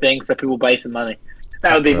microtransactions in the thing so people pay some money.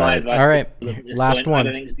 That would be my advice. All right, last one.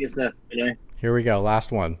 I don't think it's enough, anyway. Here we go.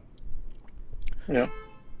 Last one. Yeah.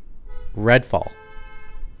 Redfall.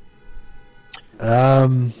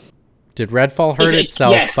 Did Redfall hurt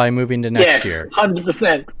itself by moving to next year?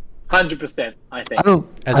 100%. 100%, I think.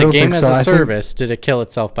 As a game as a service, did it kill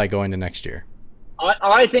itself by going to next year?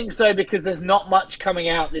 I think so, because there's not much coming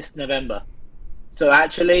out this November. So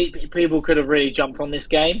actually, people could have really jumped on this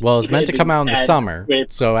game. Well, it was meant to come out in the summer,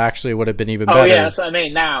 so actually it would have been even better. Oh, yeah, that's what I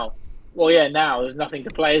mean, now. Well, yeah, now there's nothing to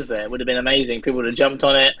play, is there? It would have been amazing. People would have jumped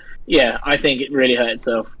on it. Yeah, I think it really hurt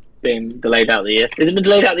itself being delayed out the year. Has it been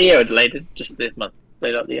delayed out the year or delayed just this month?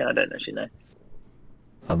 Delayed out the year? I don't actually know.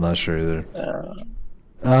 I'm not sure either.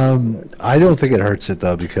 I don't think it hurts it,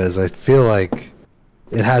 though, because I feel like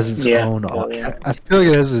it has its own audience. I feel like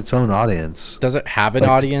it has its own audience. Does it have an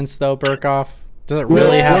audience, though, Burkoff? Does it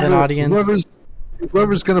really have an audience?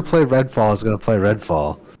 Whoever's going to play Redfall is going to play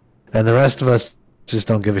Redfall. And the rest of us just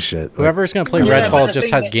don't give a shit. Whoever's going to play Redfall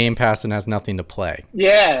just has Game Pass and has nothing to play.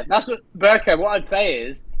 Yeah, that's what, Burko, what I'd say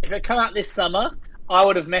is, if it come out this summer, I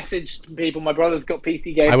would have messaged people. My brother's got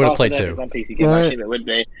PC Game Pass. I would have played too. On PC Game Pass, it would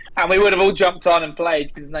be. And we would have all jumped on and played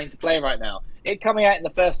because there's nothing to play right now. It coming out in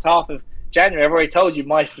the first half of January. I've already told you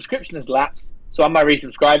my subscription has lapsed. So am I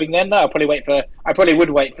resubscribing then? No, I probably would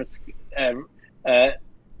wait for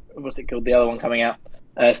what's it called? The other one coming out,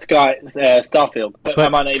 Starfield. But I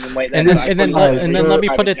might not even wait. And then let me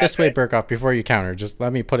put it this way, Burkoff. Before you counter, just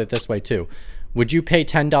let me put it this way too. Would you pay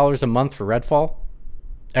 $10 a month for Redfall?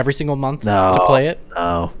 Every single month to play it?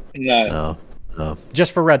 No.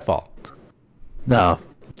 Just for Redfall? No.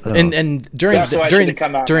 And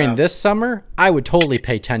during this summer, I would totally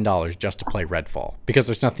pay $10 just to play Redfall because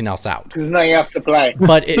there's nothing else out. Because there's nothing else to play.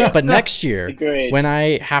 But next year, when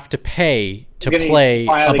I have to pay to play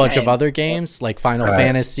a bunch of other games like Final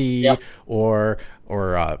Fantasy or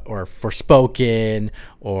Forspoken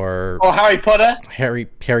or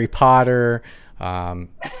Harry Potter.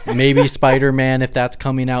 Maybe Spider-Man if that's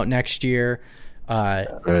coming out next year.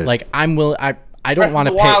 Like I'm willing. I don't want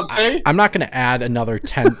to pay. I'm not going to add another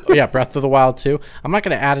 10. Yeah, Breath of the Wild 2. I'm not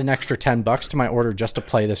going to add an extra $10 to my order just to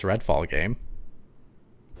play this Redfall game.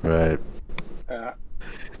 Right.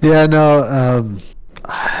 Yeah. No.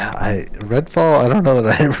 Redfall. I don't know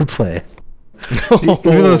that I ever play. Even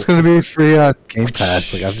though it's going to be free on Game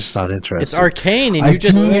Pass, like I'm just not interested. It's Arcane, and you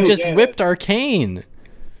just whipped Arcane.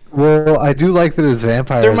 Well, I do like that it's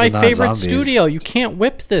vampires. They're my favorite zombies. studio. You can't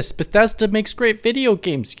whip this. Bethesda makes great video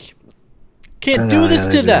games. Can't do this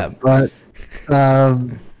to them. But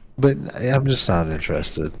I'm just not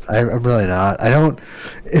interested. I'm really not. I don't.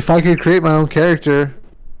 If I could create my own character,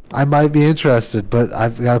 I might be interested. But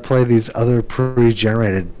I've got to play these other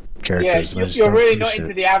pre-generated characters. Yeah, you're really not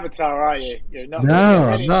into the Avatar, are you? You're not. No,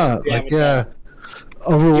 I'm not. Like,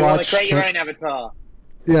 Overwatch. You want to create your own avatar.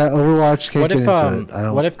 Yeah, Overwatch can't get into it. I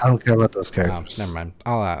don't care about those characters. Oh, never mind.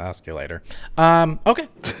 I'll ask you later. Okay.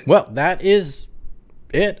 Well, that is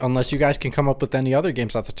it. Unless you guys can come up with any other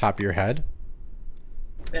games off the top of your head.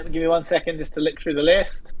 Give me 1 second just to look through the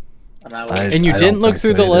list. And you didn't look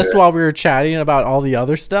through the list while we were chatting about all the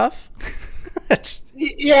other stuff?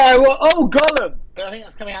 Yeah, well, Gollum. But I think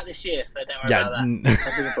that's coming out this year, so don't worry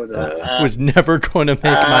about that. Was never going to make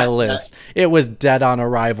my list. It was dead on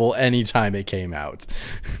arrival anytime it came out.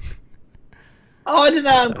 Oh, I don't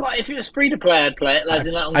know. If it was free to play, I'd play it. Like,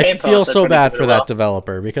 on I Game Pass, feel I'd so probably bad give it for a that whirl.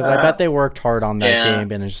 developer because I bet they worked hard on that Yeah.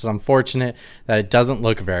 game, and it's just unfortunate that it doesn't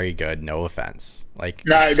look very good. No offense. Like,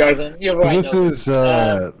 No, it doesn't. You're right.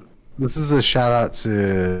 This is a shout out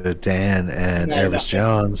to Dan and No, Eris nothing.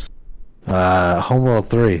 Jones. Homeworld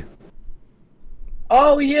 3.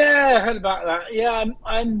 Oh yeah, I heard about that. Yeah,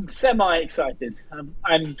 I'm semi excited. I'm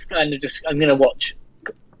kind of I'm gonna watch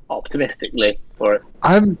optimistically for it.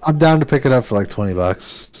 I'm down to pick it up for like $20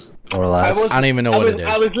 or less. I don't even know what it is.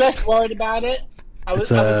 I was less worried about it. I was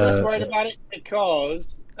It's, less worried about it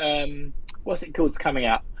because what's it called? It's coming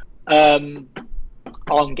out on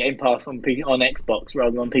Game Pass on Xbox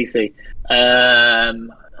rather than on PC.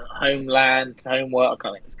 Homeworld. I can't think what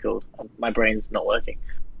it's called. My brain's not working.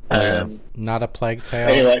 Not a Plague Tale.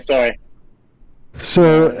 Anyway, sorry.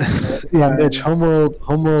 So, yeah, Mitch,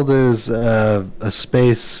 Homeworld is a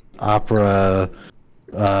space opera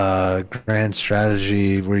grand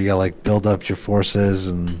strategy where you gotta like build up your forces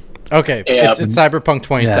and. Okay, Yeah. it's Cyberpunk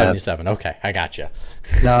 2077. Okay, I gotcha.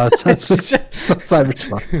 No, it's not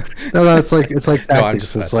Cyberpunk. No, it's like tactics. No, I'm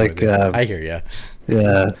just it's messing like with you. I hear you.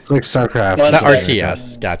 yeah, it's like StarCraft. Well, That That's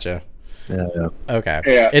RTS, gotcha. Yeah. Okay,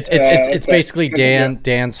 Yeah, it's basically yeah.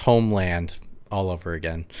 Dan's homeland all over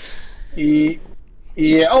again. Yeah.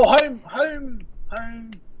 Oh, home.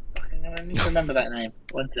 I need to remember that name.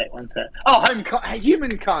 One sec. Oh,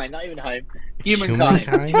 Humankind, not even home. Humankind.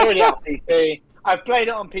 Humankind? It's already out on PC. I've played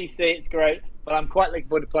it on PC. It's great, but I'm quite looking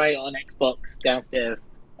forward to playing it on Xbox downstairs.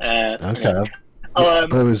 Okay. Yeah.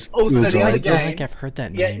 But it was also, the other delayed? I feel game. like I've heard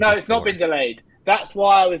that Yeah, name. no, it's not before. been delayed. That's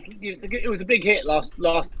why it was a big hit last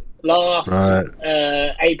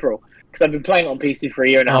Right. April because I've been playing it on PC for a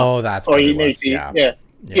year and a half. Oh, that's Or what you it knew was. to, Yeah. yeah.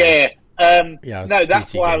 Yeah, it was No,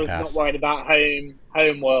 that's PC why I Game was Pass. not worried about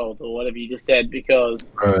home world or whatever you just said because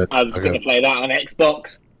Right. I was going to play that on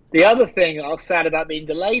Xbox. The other thing I was sad about being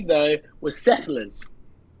delayed though was Settlers.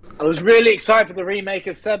 I was really excited for the remake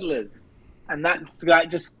of Settlers, and that's like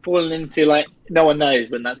just fallen into like no one knows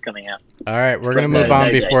when that's coming out. All right, we're gonna No, move on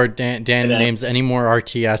no, before Dan no. names any more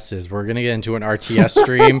RTSs. We're gonna get into an RTS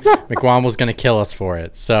stream. McWan was gonna kill us for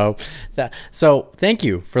it. So thank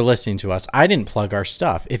you for listening to us. I didn't plug our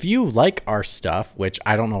stuff. If you like our stuff, which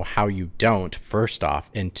I don't know how you don't, first off,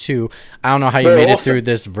 and two, I don't know how you We're made it awesome. through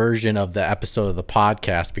this version of the episode of the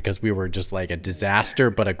podcast because we were just like a disaster,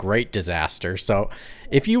 but a great disaster. So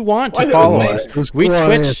if you want Why to did it follow make- us, It was we cool Twitch.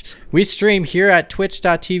 audience. We stream here at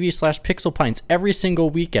twitch.tv/pixelpints every single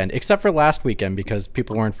weekend, except for last weekend because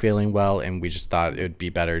people weren't feeling well and we just thought it would be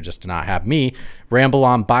better just to not have me ramble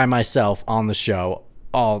on by myself on the show.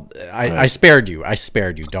 I spared you.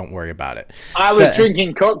 Don't worry about it. I was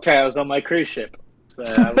drinking cocktails on my cruise ship. So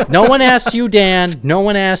No one asked you, Dan. No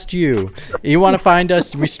one asked you. You want to find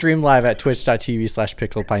us? We stream live at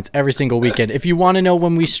twitch.tv/pixelpints every single weekend. If you want to know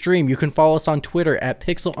when we stream, you can follow us on Twitter at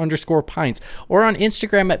pixel_pints or on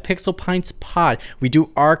Instagram at pixelpintspod. We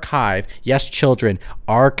do archive. Yes, children,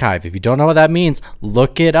 archive. If you don't know what that means,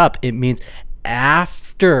 look it up. It means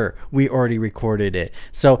after we already recorded it.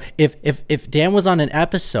 So if Dan was on an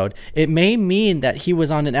episode, it may mean that he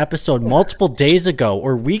was on an episode multiple days ago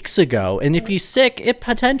or weeks ago. And if he's sick, it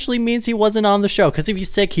potentially means he wasn't on the show. Because if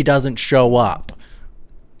he's sick, he doesn't show up.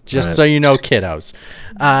 Just Right. so you know, kiddos.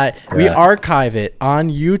 We archive it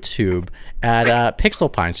on YouTube at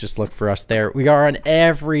Pixel Pints. Just look for us there. We are on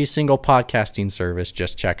every single podcasting service.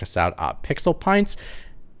 Just check us out at Pixel Pints.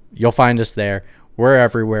 You'll find us there. We're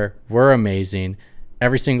everywhere. We're amazing.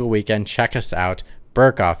 Every single weekend, check us out.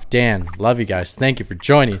 Burkoff, Dan, love you guys. Thank you for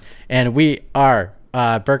joining. And we are,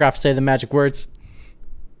 Burkoff, say the magic words.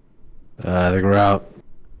 I think we're out.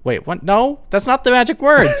 Wait, what? No, that's not the magic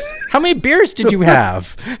words. How many beers did you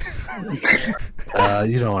have?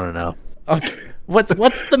 You don't want to know. Okay. What's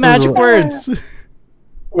the magic words?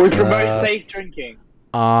 we promote safe drinking.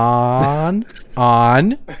 On.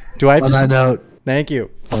 Do I have On that to? note, Thank you.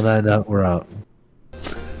 we're out.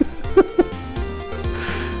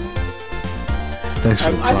 Thanks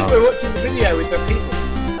for the I think promise. we're watching the video with the people.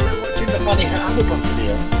 We're watching the funny Hamilton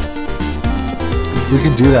video. We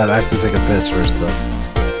can do that. I have to take a piss first, though.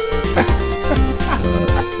 So,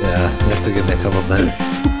 yeah, you have to give me a couple minutes.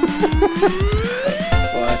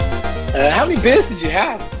 How many beers did you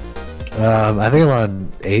have? I think I'm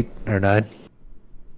on 8 or 9.